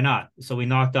 Why not?" So we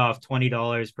knocked off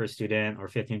 $20 per student or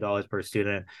 $15 per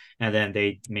student, and then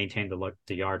they maintained the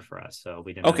yard for us. So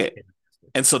we didn't have to Okay. pay.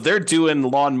 And so they're doing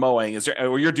lawn mowing.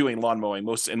 Or you're doing lawn mowing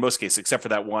in most cases, except for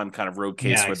that one kind of road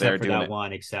case Yeah, where they're except for doing that it.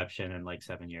 one exception in like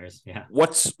 7 years. Yeah.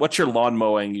 What's your lawn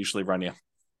mowing usually run you?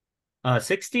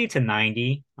 60 to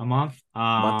 90 a month. A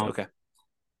month? Okay.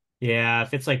 Yeah,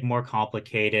 if it's like more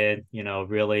complicated,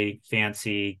 really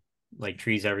fancy, like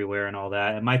trees everywhere and all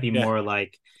that, it might be Yeah. more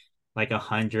like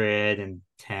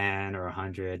 110 or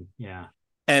 100. Yeah.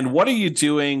 And what are you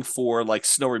doing for like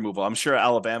snow removal? I'm sure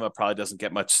Alabama probably doesn't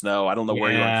get much snow. I don't know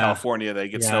where you are in Yeah. California they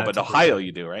get snow, Yeah, but it's a big Ohio difference.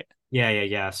 you do, right?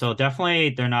 Yeah. So definitely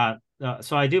they're not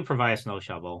so I do provide a snow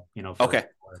shovel, for Okay.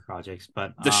 water projects,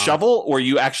 but The shovel, or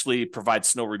you actually provide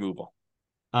snow removal?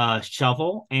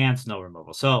 shovel and snow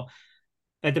removal. So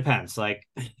it depends. Like,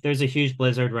 there's a huge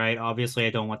blizzard, right? Obviously, I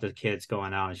don't want the kids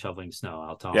going out and shoveling snow.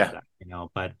 I'll tell them Yeah. that.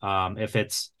 But if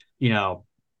it's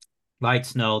light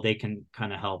snow, they can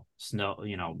kind of help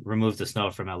remove the snow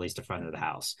from at least the front of the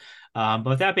house. But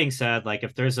with that being said, like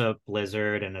if there's a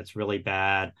blizzard and it's really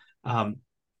bad, um,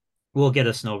 we'll get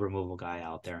a snow removal guy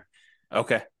out there.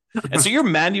 Okay. And so you're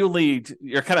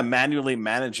kind of manually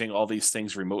managing all these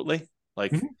things remotely?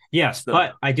 Like, Yes, so,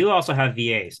 but I do also have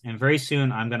VAs, and very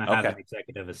soon I'm going to have okay. an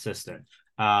executive assistant.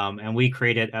 And we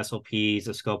created SOPs,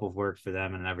 a scope of work for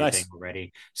them, and everything Nice.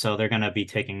 already. So they're going to be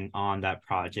taking on that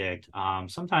project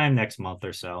sometime next month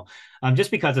or so.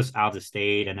 Just because it's out of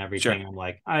state and Sure. everything, I'm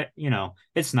like,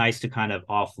 it's nice to kind of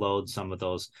offload some of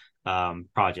those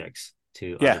projects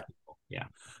to other Yeah. people. Yeah.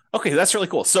 Okay, that's really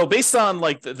cool. So based on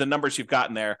like the numbers you've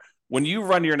gotten there, when you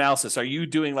run your analysis, are you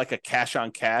doing like a cash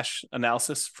on cash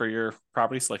analysis for your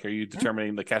properties? Like, are you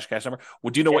determining the cash number?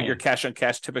 Well, do you know what Yeah. your cash on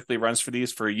cash typically runs for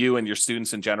these for you and your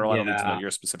students in general? I don't need to know Yeah.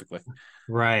 yours specifically.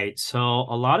 Right. So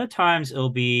a lot of times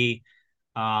it'll be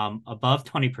above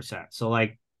 20%. So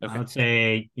like I Okay. would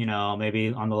say,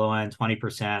 maybe on the low end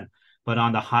 20%, but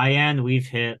on the high end we've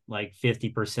hit like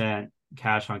 50%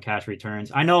 cash on cash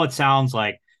returns. I know it sounds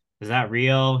like, is that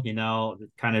real? It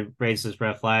kind of raises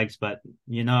red flags, but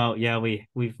yeah,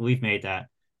 we've made that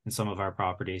in some of our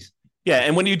properties. Yeah,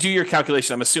 and when you do your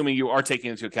calculation, I'm assuming you are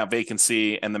taking into account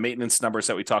vacancy and the maintenance numbers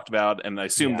that we talked about, and I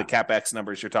assume the Yeah. capex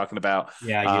numbers you're talking about,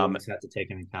 Yeah, you always have to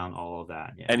take into account all of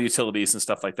that. and Yeah. utilities and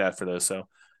stuff like that for those. So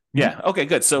Mhm. yeah. Okay.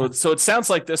 Good. Yeah. So it sounds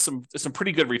like there's some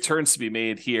pretty good returns to be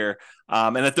made here,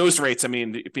 and at those rates, I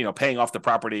mean, paying off the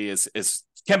property is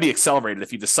can be accelerated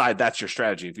if you decide that's your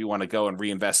strategy. If you want to go and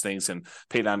reinvest things and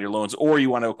pay down your loans, or you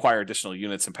want to acquire additional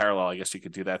units in parallel, I guess you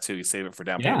could do that too. You save it for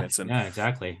down Yeah, payments and yeah,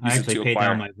 exactly. I use it actually to paid down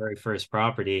acquire. my very first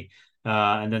property,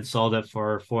 and then sold it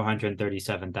for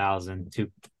 437,000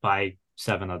 to buy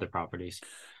 7 other properties.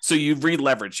 So you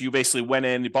re-leveraged. You basically went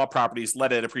in, you bought properties,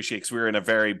 let it appreciate because we were in a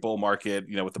very bull market.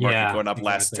 With the market Yeah, going up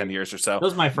last 10 exactly. years or That so.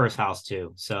 was my first house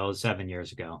too, so 7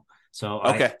 years ago. So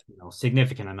Okay.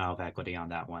 significant amount of equity on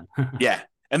that one. Yeah.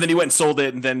 And then you went and sold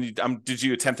it, and then did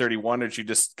you 1031, or did you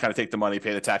just kind of take the money,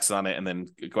 pay the taxes on it, and then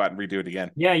go out and redo it again?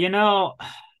 Yeah,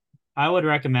 I would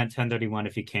recommend 1031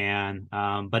 if you can,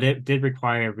 but it did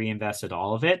require reinvested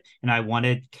all of it, and I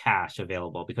wanted cash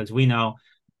available because we know,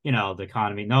 the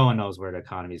economy. No one knows where the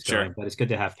economy is Sure. going, but it's good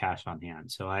to have cash on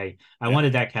hand. So I Yeah.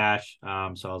 wanted that cash,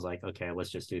 so I was like, okay, let's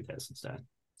just do this instead.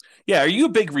 Yeah. Are you a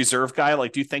big reserve guy?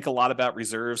 Like, do you think a lot about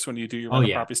reserves when you do your Oh rental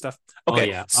yeah. property stuff? Oh Okay.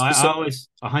 yeah. I always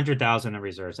 100,000 in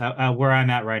reserves. Where I'm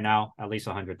at right now, at least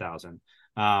 100,000.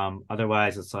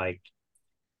 Otherwise it's like,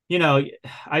 you know,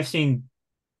 I've seen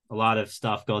a lot of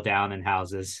stuff go down in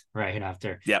houses right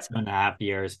after Yeah. 2.5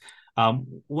 years.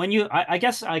 When I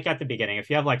guess like at the beginning, if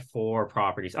you have like four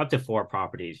properties, up to four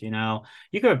properties,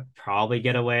 you could probably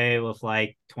get away with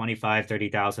like 25,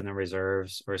 30,000 in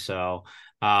reserves or so.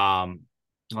 Um,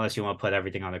 Unless you want to put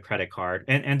everything on a credit card.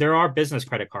 And there are business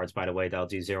credit cards, by the way, that'll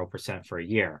do 0% for a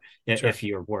year Sure. if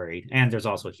you're worried. And there's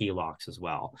also HELOCs as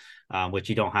well, which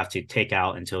you don't have to take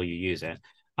out until you use it.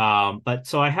 But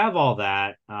so I have all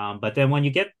that. But then when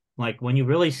you get like when you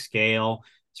really scale,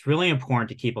 it's really important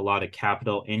to keep a lot of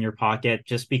capital in your pocket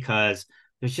just because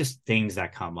there's just things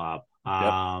that come up.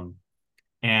 Yep.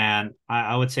 And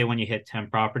I would say when you hit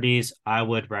 10 properties, I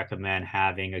would recommend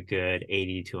having a good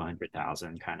 80 to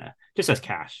 100,000 kind of just as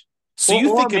cash. So Or,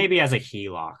 you or think of maybe as a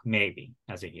HELOC, maybe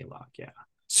as a HELOC. Yeah.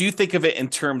 So you think of it in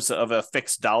terms of a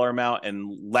fixed dollar amount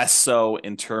and less so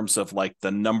in terms of like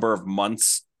the number of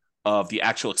months of the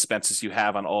actual expenses you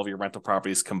have on all of your rental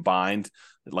properties combined,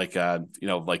 like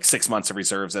like 6 months of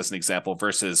reserves as an example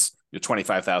versus your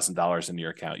 $25,000 in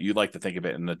your account. You like to think of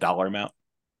it in the dollar amount.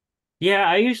 Yeah,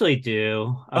 I usually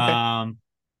do. Okay,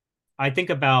 I think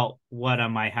about what I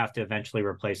might have to eventually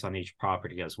replace on each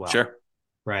property as well. sure,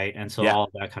 Right. And so yeah, all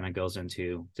of that kind of goes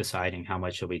into deciding how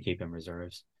much should we keep in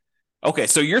reserves. okay.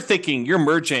 So you're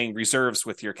merging reserves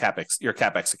with your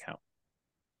capex account.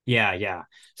 Yeah, yeah.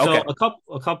 So Okay,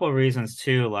 a couple of reasons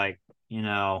too, like,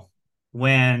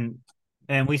 when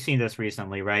and we've seen this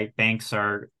recently, right? Banks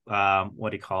are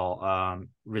what do you call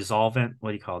resolvent?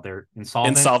 What do you call it? They're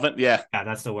insolvent. insolvent, yeah. Yeah,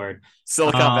 that's the word.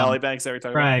 Silicon Valley Um banks that we're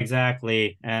talking about. right,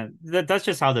 exactly. And that's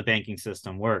just how the banking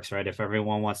system works, right? If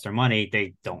everyone wants their money,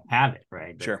 they don't have it,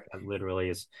 right? Sure, That literally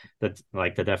is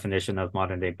the definition of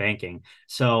modern day banking.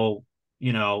 So,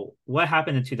 what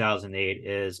happened in 2008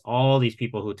 is all these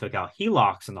people who took out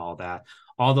HELOCs and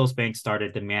all those banks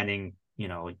started demanding,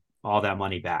 all that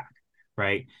money back,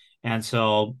 right? And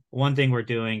so one thing we're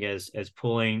doing is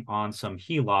pulling on some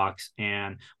HELOCs,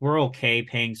 and we're okay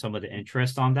paying some of the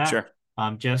interest on that, sure,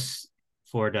 just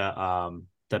for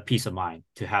the peace of mind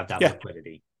to have that yeah.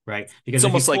 liquidity, right? It's Because if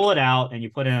you almost like pull it out and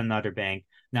you put it in another bank,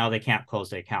 now they can't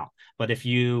close the account. But if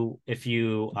you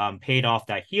paid off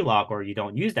that HELOC or you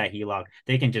don't use that HELOC,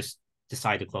 they can just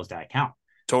decide to close that account. Uh,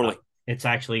 totally, it's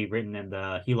actually written in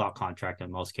the HELOC contract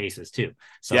in most cases too.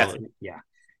 yeah, So yeah,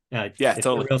 yeah, if you're a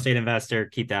totally. real estate investor,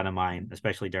 keep that in mind,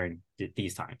 especially during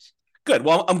these times. Good.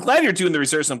 Well, I'm glad you're doing the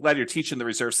reserves. I'm glad you're teaching the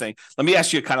reserves thing. Let me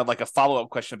ask you kind of like a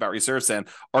follow-up question about reserves then.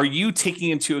 Are you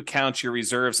taking into account your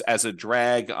reserves as a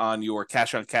drag on your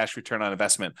cash on cash return on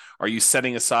investment? Are you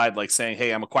setting aside like saying,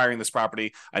 hey, I'm acquiring this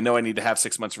property. I know I need to have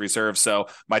 6 months of reserve. So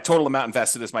my total amount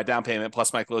invested is my down payment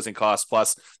plus my closing costs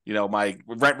plus, my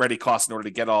rent ready costs in order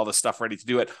to get all this stuff ready to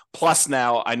do it. Plus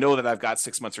now I know that I've got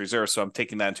 6 months of reserve. So I'm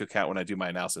taking that into account when I do my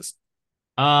analysis.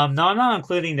 No, I'm not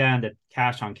including that in the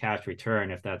cash on cash return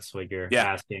if that's what you're Yeah.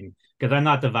 asking, because I'm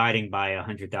not dividing by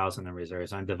 100,000 in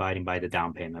reserves. I'm dividing by the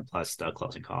down payment plus the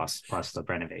closing costs plus the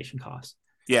renovation costs.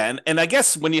 Yeah, and I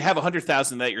guess when you have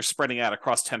 100,000 that you're spreading out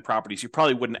across 10 properties, you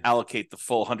probably wouldn't allocate the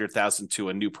full 100,000 to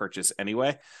a new purchase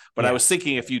anyway. But I Yeah, was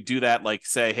thinking if you do that, like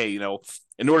say, hey,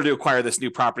 in order to acquire this new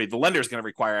property, the lender is going to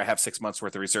require I have 6 months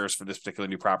worth of reserves for this particular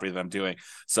new property that I'm doing.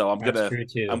 So I'm that's gonna true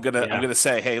I'm too. gonna I'm Yeah, gonna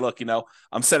say, hey, look,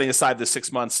 I'm setting aside this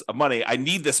 6 months of money. I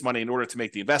need this money in order to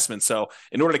make the investment. So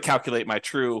in order to calculate my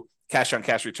true cash on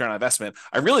cash return on investment,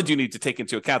 I really do need to take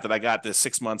into account that I got this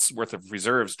 6 months worth of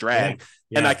reserves yeah, drag,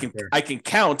 and yeah, I for can sure. I can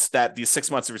count that these 6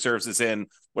 months of reserves is in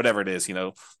whatever it is,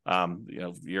 your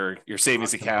savings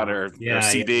Stocks and account or bonds. Yeah, yeah,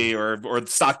 CD or the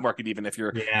stock market, even if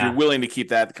you're yeah, willing to keep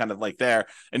that kind of like there,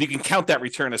 and you can count that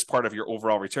return as part of your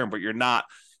overall return, but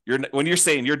when you're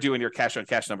saying you're doing your cash on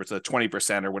cash number to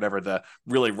 20% or whatever the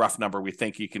really rough number we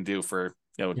think you can do for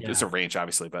it's yeah. a range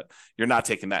obviously, but you're not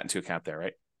taking that into account there,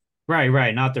 right? Right,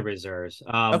 right, not the reserves.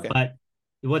 Okay. But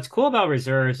what's cool about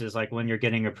reserves is like when you're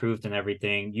getting approved and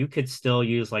everything, you could still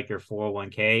use like your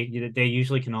 401k. They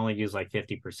usually can only use like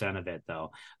 50% of it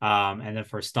though. And then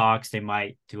for stocks, they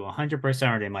might do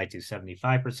 100% or they might do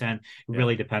 75%. It Yeah.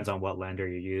 really depends on what lender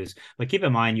you use. But keep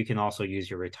in mind, you can also use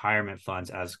your retirement funds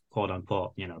as quote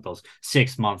unquote, those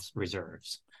 6 months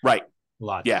reserves. Right. A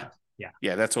lot of Yeah. times. Yeah.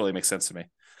 Yeah, that totally makes sense to me.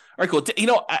 All right, cool.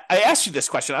 I asked you this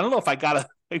question. I don't know if I got a.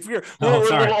 If Oh, we're a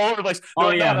sorry. little all over the place. Oh No,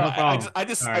 no, yeah, no. no problem. I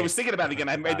Sorry. was thinking about it again.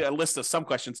 I made Forgot. a list of some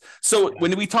questions. So Yeah.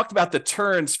 when we talked about the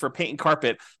turns for paint and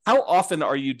carpet, how often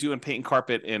are you doing paint and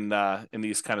carpet in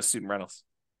these kind of student rentals?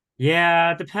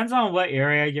 Yeah, it depends on what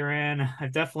area you're in.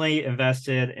 I've definitely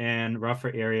invested in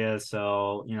rougher areas.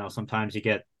 So, sometimes you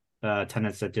get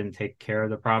tenants that didn't take care of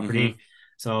the Hmm. property.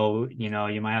 So, you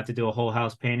might have to do a whole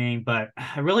house painting, but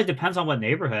it really depends on what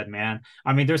neighborhood, man.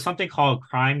 I mean, there's something called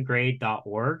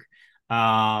crimegrade.org.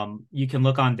 You can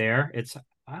look on there.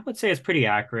 I would say it's pretty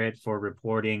accurate for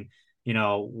reporting,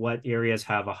 what areas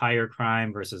have a higher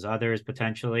crime versus others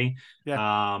potentially.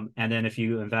 Yeah. And then if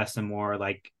you invest in more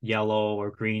like yellow or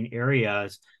green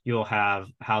areas, you'll have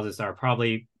houses that are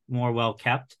probably more well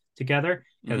kept together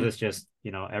because Hmm. it's just,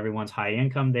 everyone's high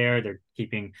income there. They're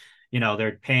keeping,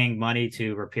 they're paying money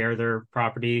to repair their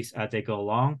properties as they go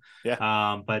along.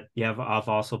 Yeah. But I've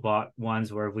also bought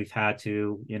ones where we've had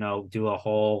to, do a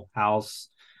whole house,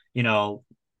 you know,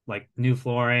 like new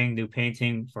flooring, new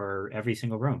painting for every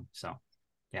single room. So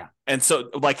yeah. And so,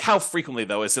 like, how frequently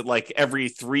though? Is it like every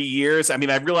 3 years? I mean,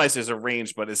 I realize there's a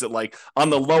range, but is it like on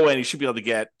the low end, you should be able to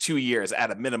get 2 years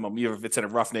at a minimum, even if it's in a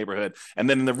rough neighborhood. And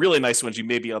then in the really nice ones, you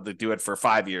may be able to do it for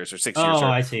 5 years or 6 years. Oh, Or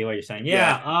I see what you're saying.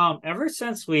 yeah, Yeah, ever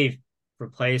since we've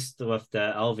replaced with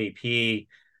the LVP,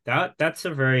 that's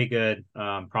a very good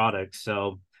product.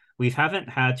 So we haven't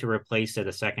had to replace it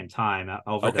a second time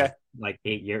over the okay, like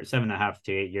 8 years, 7.5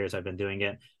 to 8 years I've been doing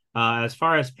it. As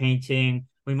far as painting,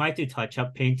 we might do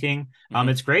touch-up painting. hmm,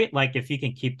 It's great like if you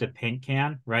can keep the paint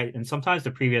can, right? And sometimes the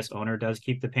previous owner does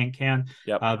keep the paint can,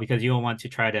 yep, because you don't want to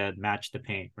try to match the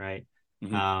paint, right?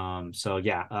 hmm, So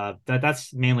yeah,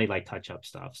 that's mainly like touch-up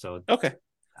stuff. So okay.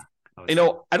 I would say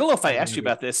I don't know if I maybe asked you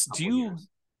every about this. Do couple you years.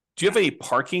 do you have Yeah. any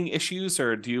parking issues,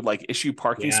 or do you like issue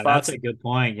parking Yeah, that's spots? a good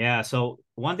point. Yeah. So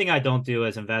one thing I don't do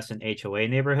is invest in HOA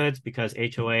neighborhoods because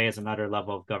HOA is another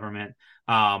level of government.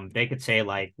 They could say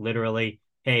like literally,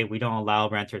 hey, we don't allow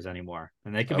renters anymore.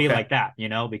 And they could be Okay, like that,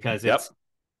 because yep,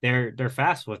 they're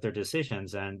fast with their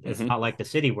decisions, and it's hmm, not like the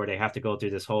city where they have to go through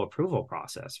this whole approval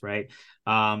process, right?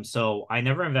 So I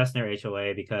never invest in their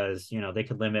HOA because they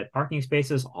could limit parking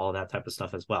spaces, all that type of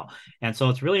stuff as well. And so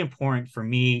it's really important for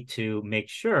me to make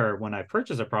sure when I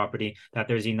purchase a property that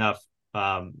there's enough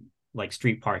um like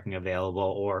street parking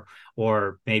available,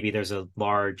 or maybe there's a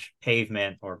large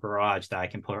pavement or garage that I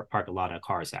can park a lot of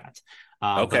cars at.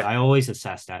 But okay, I always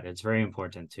assess that. It's very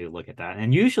important to look at that.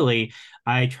 And usually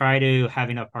I try to have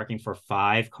enough parking for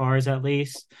 5 cars at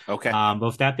least. okay, But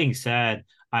with that being said,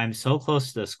 I'm so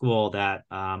close to the school that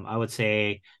I would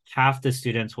say half the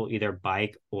students will either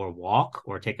bike or walk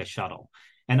or take a shuttle.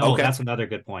 And oh, okay, that's another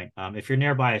good point. If you're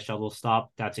nearby a shuttle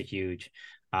stop, that's a huge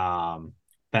um,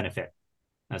 benefit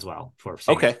as well for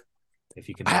okay. safety. If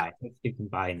you can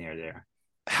buy near there.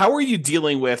 How are you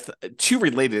dealing with two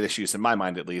related issues in my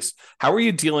mind, at least? How are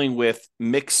you dealing with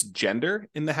mixed gender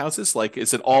in the houses? Like,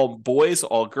 is it all boys,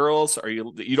 all girls? Are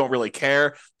you don't really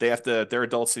care? They're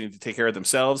adults, they need to take care of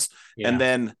themselves. And Yeah.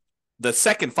 then the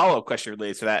second follow-up question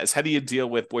related to that is, how do you deal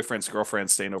with boyfriends,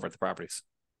 girlfriends staying over at the properties?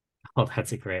 Oh,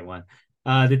 that's a great one.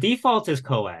 The default is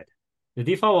co-ed. The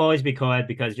default will always be co-ed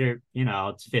because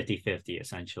it's 50-50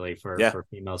 essentially for Yeah. for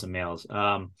females and males.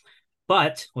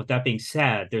 But with that being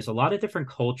said, there's a lot of different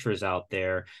cultures out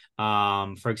there.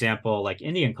 For example, like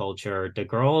Indian culture, the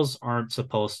girls aren't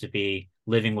supposed to be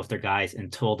living with their guys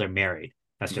until they're married.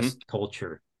 That's Hmm. just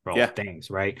cultural Yeah. things,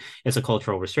 right? It's a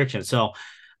cultural restriction. So,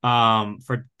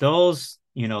 for those,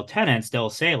 tenants, they'll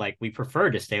say like, we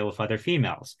prefer to stay with other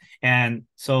females. And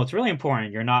so it's really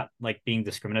important. You're not like being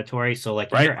discriminatory. So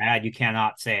like in Right. your ad, you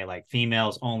cannot say like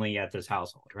females only at this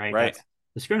household, right? Right. That's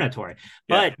discriminatory.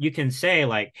 Yeah. But you can say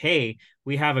like, hey,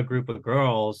 we have a group of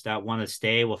girls that want to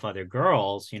stay with other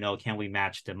girls, can we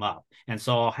match them up? And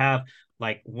so I'll have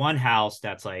like one house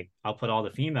that's like, I'll put all the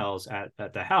females at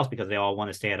the house because they all want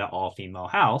to stay at an all female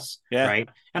house, Yeah. right?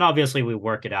 And obviously we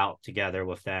work it out together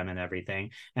with them and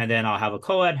everything. And then I'll have a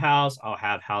co-ed house. I'll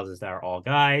have houses that are all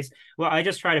guys. Well, I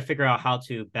just try to figure out how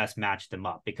to best match them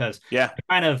up because Yeah.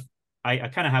 I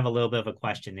kind of have a little bit of a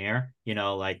question there,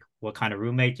 like what kind of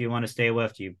roommate do you want to stay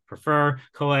with? Do you prefer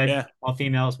co-ed, Yeah. all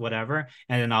females, whatever?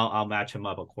 And then I'll match them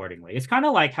up accordingly. It's kind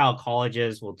of like how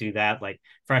colleges will do that, like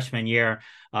freshman year.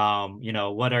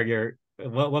 What are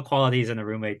what qualities in a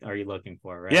roommate are you looking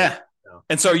for, right? Yeah. So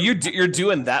And so you're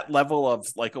doing that level of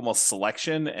like almost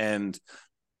selection and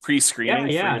yeah, pre-screening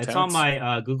for yeah. your It's on tenants?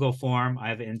 my Google form. I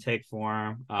have an intake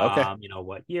form. Okay.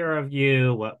 What year of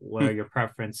you, what are your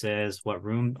preferences? What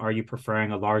room are you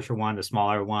preferring? A larger one, a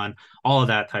smaller one, all of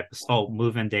that type of stuff. Oh,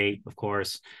 move-in date, of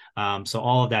course. So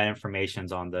all of that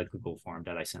information's on the Google form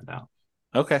that I sent out.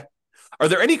 Okay. Are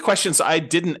there any questions I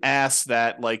didn't ask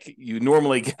that like you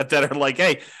normally get that are like,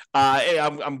 hey,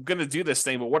 I'm gonna do this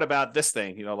thing, but what about this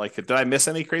thing? Like, did I miss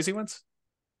any crazy ones?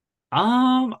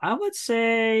 I would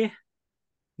say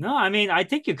No, I mean, I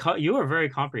think you were very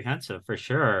comprehensive for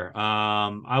sure.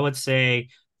 I would say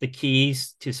the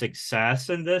keys to success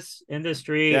in this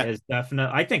industry Yeah. is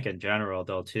definitely, I think in general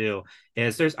though too,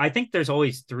 is I think there's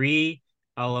always three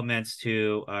elements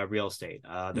to real estate.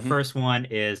 The Hmm. first one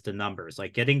is the numbers,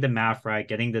 like getting the math right,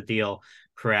 getting the deal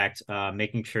correct,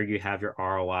 making sure you have your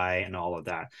ROI and all of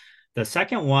that. The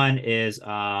second one is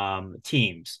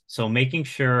teams. So making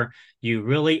sure you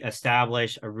really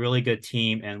establish a really good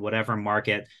team in whatever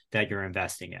market that you're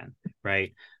investing in,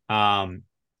 right? Um,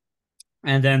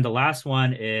 and then the last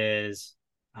one is,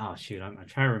 oh shoot, I'm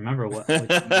trying to remember which one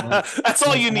was. That's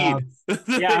all But you need.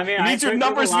 yeah, I mean, You need your there's a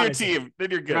numbers in lot your of things. team, then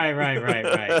you're good.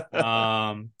 Right.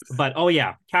 But oh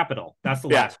yeah, capital. That's the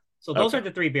Yeah. last. So those are Okay.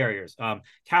 the three barriers.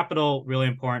 Capital really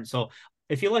important. So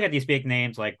if you look at these big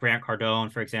names like Grant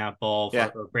Cardone, for example, Yeah.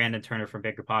 or Brandon Turner from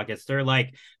Bigger Pockets, they're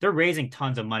raising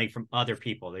tons of money from other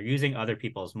people. They're using other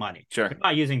people's money. Sure. They're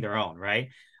not using their own, right?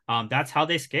 That's how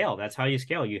they scale. That's how you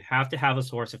scale. You have to have a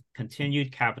source of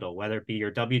continued capital, whether it be your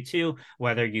W-2,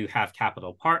 whether you have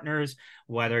capital partners,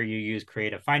 whether you use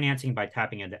creative financing by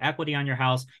tapping into equity on your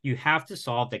house. You have to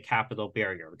solve the capital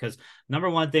barrier because number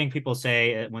one thing people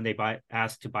say when they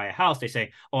ask to buy a house, they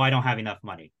say, "Oh, I don't have enough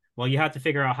money." Well, you have to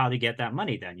figure out how to get that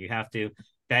money. Then you have to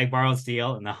beg, borrow,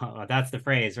 steal, and that's the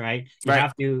phrase, right?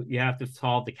 Right. You have to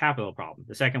solve the capital problem.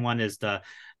 The second one is the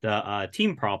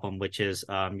team problem, which is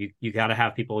you got to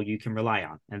have people you can rely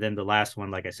on. And then the last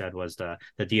one, like I said, was the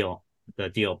deal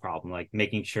problem, like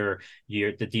making sure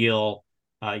the deal.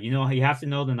 You have to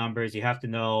know the numbers, you have to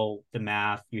know the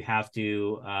math, you have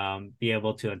to be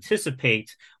able to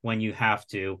anticipate when you have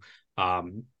to,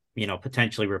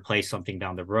 potentially replace something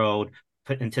down the road,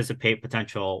 anticipate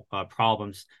potential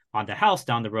problems on the house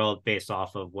down the road based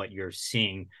off of what you're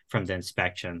seeing from the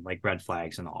inspection, like red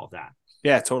flags and all of that.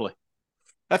 Yeah, totally.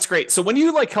 That's great. So when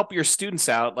you like help your students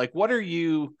out, like what are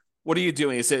you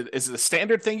doing? Is it a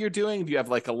standard thing you're doing? Do you have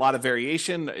like a lot of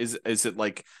variation? Is it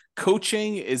like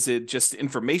coaching? Is it just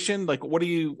information? Like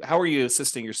how are you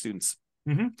assisting your students?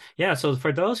 Mm-hmm. Yeah. So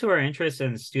for those who are interested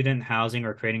in student housing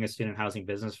or creating a student housing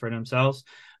business for themselves,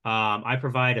 I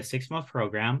provide a 6-month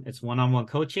program. It's one-on-one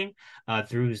coaching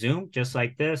through Zoom, just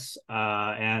like this.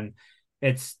 And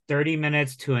it's 30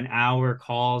 minutes to an hour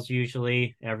calls,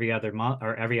 usually every other month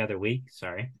or every other week.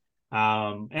 Sorry.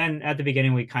 And at the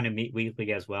beginning, we kind of meet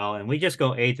weekly as well. And we just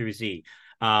go A through Z.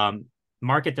 Um,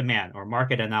 Market demand or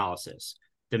market analysis,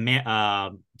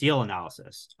 deal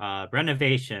analysis,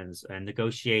 renovations and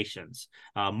negotiations,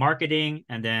 marketing,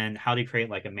 and then how to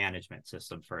create like a management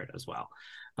system for it as well.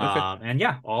 Okay. And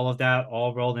yeah, all of that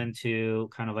all rolled into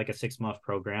kind of like a 6-month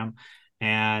program.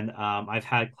 And I've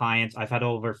had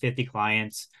over 50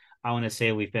 clients. I want to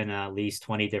say we've been in at least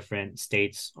 20 different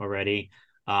states already,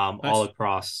 all Nice.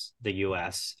 across the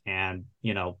US. And,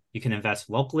 you can invest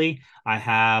locally.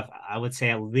 I would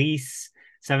say at least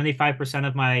 75%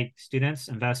 of my students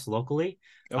invest locally.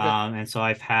 Okay. And so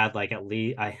I've had like at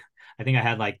least, I think I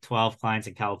had like 12 clients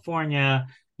in California.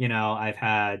 I've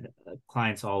had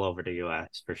clients all over the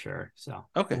US for sure. So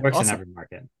it Okay. works in Awesome. every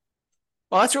market.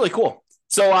 Well, that's really cool.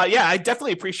 So, yeah, I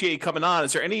definitely appreciate you coming on.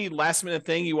 Is there any last minute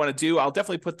thing you want to do? I'll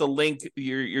definitely put the link.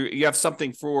 You have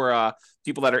something for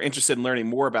people that are interested in learning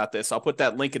more about this. I'll put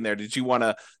that link in there. Did you want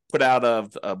to put out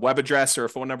a web address or a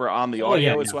phone number on the Oh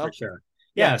yeah, audio as yeah, for well? sure.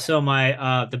 Yeah. Yeah, so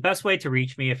my the best way to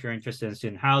reach me if you're interested in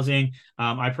student housing,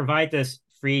 I provide this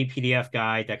free PDF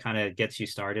guide that kind of gets you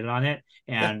started on it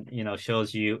Yeah. and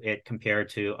shows you it compared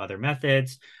to other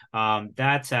methods.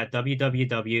 That's at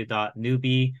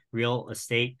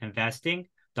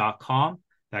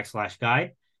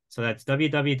www.newbierealestateinvesting.com/guide. So that's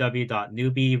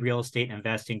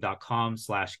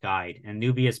www.newbierealestateinvesting.com/guide. And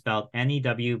newbie is spelled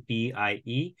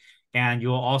NEWBIE. And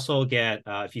you'll also get,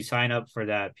 if you sign up for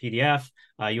that PDF,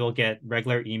 you'll get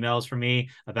regular emails from me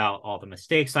about all the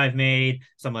mistakes I've made,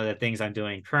 some of the things I'm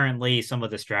doing currently, some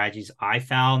of the strategies I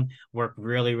found work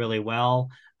really, really well.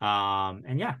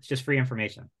 And yeah, it's just free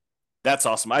information. That's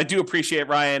awesome. I do appreciate it,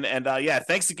 Ryan. And yeah,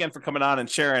 thanks again for coming on and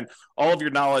sharing all of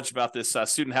your knowledge about this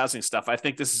student housing stuff. I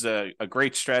think this is a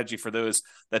great strategy for those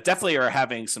that definitely are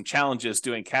having some challenges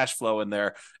doing cash flow in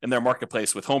their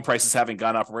marketplace, with home prices having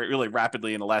gone up really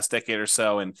rapidly in the last decade or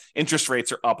so, and interest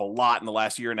rates are up a lot in the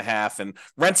last year and a half, and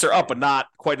rents are up, but not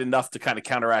quite enough to kind of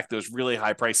counteract those really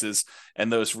high prices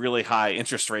and those really high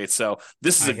interest rates. So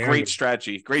this is I a hear great you.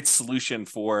 strategy, great solution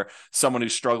for someone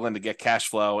who's struggling to get cash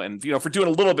flow, and for doing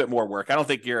a little bit more work. I don't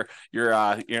think you're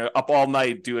up all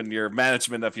night doing your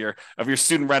management of your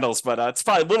student rentals, but it's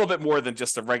probably a little bit more than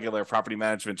just a regular property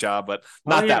management job, but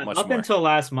Oh not yeah, that much up more. until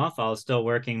last month, I was still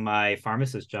working my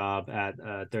pharmacist job at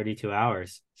 32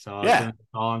 hours. So I was Yeah. doing it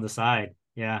all on the side.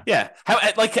 Yeah. Yeah.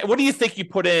 What do you think you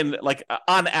put in,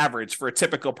 on average for a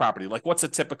typical property? Like, what's a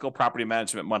typical property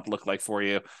management month look like for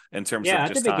you in terms of Yeah, at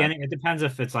the just time? beginning, it depends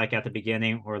if it's like at the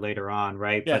beginning or later on,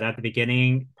 right? But Yeah. at the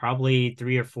beginning, probably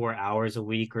 3 or 4 hours a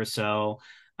week or so,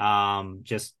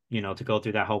 just, to go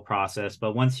through that whole process.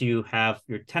 But once you have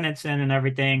your tenants in and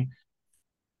everything,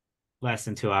 less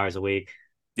than 2 hours a week,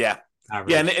 Yeah.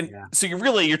 Yeah. And, average. and Yeah, so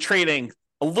you're trading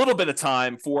a little bit of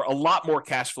time for a lot more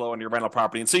cash flow on your rental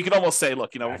property. And so you could almost say,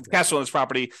 look, exactly. cash flow on this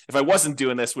property, if I wasn't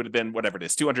doing this, would have been whatever it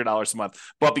is, $200 a month.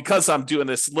 But because I'm doing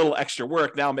this little extra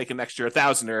work, now I'm making an extra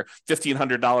 1,000 or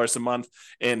 $1,500 a month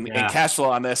in Yeah. cash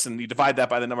flow on this. And you divide that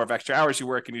by the number of extra hours you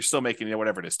work, and you're still making,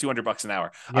 whatever it is, $200 an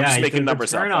hour. I'm just Yeah, making the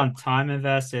numbers return up though. on time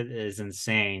invested is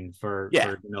insane for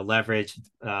Yeah. leverage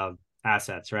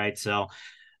assets, right? So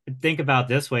think about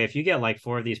this way: if you get like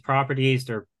 4 of these properties,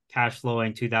 they're cash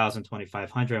flowing 2,000,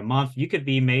 2,500 a month. You could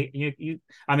be made you.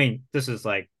 I mean, this is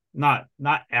like not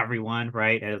everyone,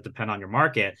 right? It'll depend on your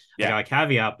market. I Yeah. got a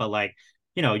caveat, but like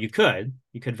you could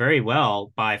very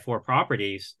well buy 4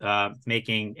 properties,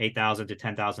 making 8,000 to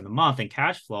 10,000 a month in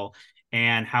cash flow.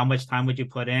 And how much time would you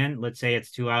put in? Let's say it's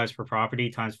 2 hours per property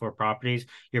times 4 properties.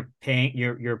 You're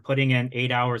putting in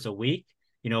 8 hours a week,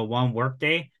 one work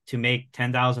day to make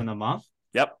 10,000 a month,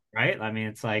 Yep. right? I mean,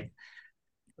 it's like,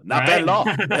 Not bad right? at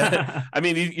all. I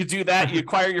mean, you do that, you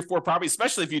acquire your 4 properties,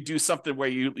 especially if you do something where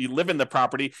you live in the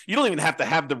property. You don't even have to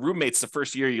have the roommates the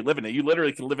first year you live in it. You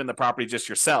literally can live in the property just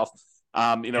yourself.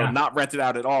 Yeah. Not rent it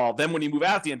out at all. Then when you move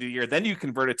out at the end of the year, then you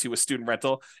convert it to a student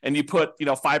rental, and you put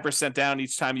 5% down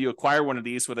each time you acquire one of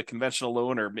these with a conventional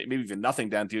loan, or maybe even nothing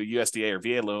down to a USDA or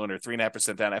VA loan, or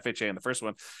 3.5% down FHA in the first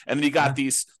one. And then you got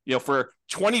these, for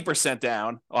 20%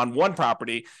 down on one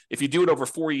property. If you do it over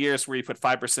 4 years, where you put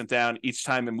 5% down each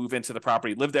time and move into the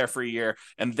property, live there for a year,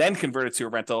 and then convert it to a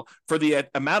rental for the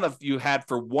amount of you had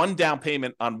for one down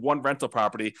payment on one rental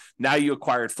property. Now you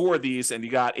acquired 4 of these, and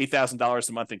you got $8,000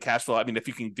 a month in cash flow. I mean, if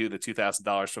you can do the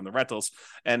 $2,000 from the rentals,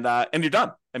 and you're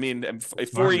done. I mean, a Smart,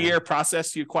 4-year man.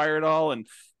 process, you acquire it all, and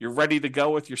you're ready to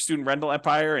go with your student rental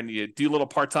empire, and you do a little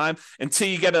part-time until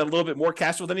you get a little bit more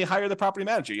cash flow. Then you hire the property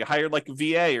manager. You hire like a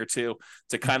VA or two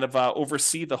to kind of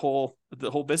oversee the whole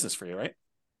business for you, right?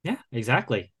 Yeah,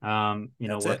 exactly.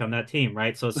 That's Work it. on that team,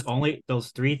 right? So it's only those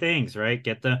 3 things, right?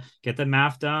 Get the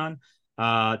math down,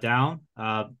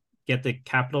 get the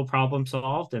capital problem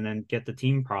solved, and then get the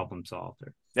team problem solved,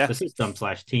 or Yeah, the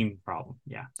system/team problem.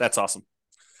 Yeah. that's awesome.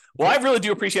 Well, I really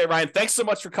do appreciate it, Ryan. Thanks so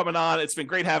much for coming on. It's been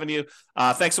great having you.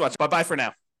 Thanks so much. Bye-bye for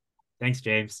now. Thanks,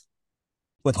 James.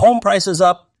 With home prices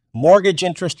up, mortgage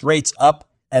interest rates up,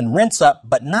 and rents up,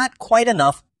 but not quite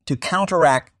enough to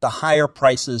counteract the higher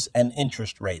prices and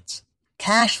interest rates.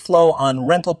 Cash flow on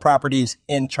rental properties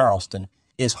in Charleston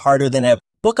is harder than ever.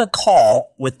 Book a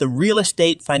call with the Real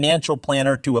Estate Financial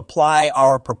Planner to apply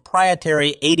our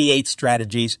proprietary 88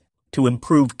 strategies to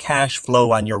improve cash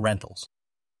flow on your rentals.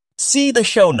 See the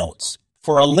show notes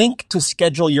for a link to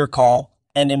schedule your call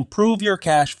and improve your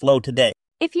cash flow today.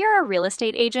 If you're a real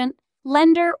estate agent,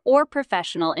 lender, or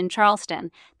professional in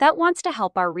Charleston that wants to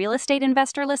help our real estate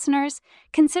investor listeners,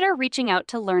 consider reaching out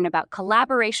to learn about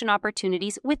collaboration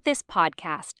opportunities with this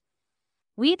podcast.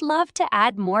 We'd love to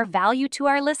add more value to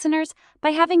our listeners by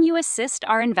having you assist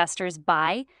our investors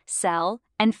buy, sell,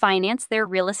 and finance their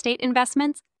real estate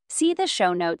investments. See the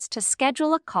show notes to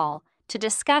schedule a call to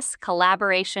discuss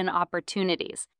collaboration opportunities.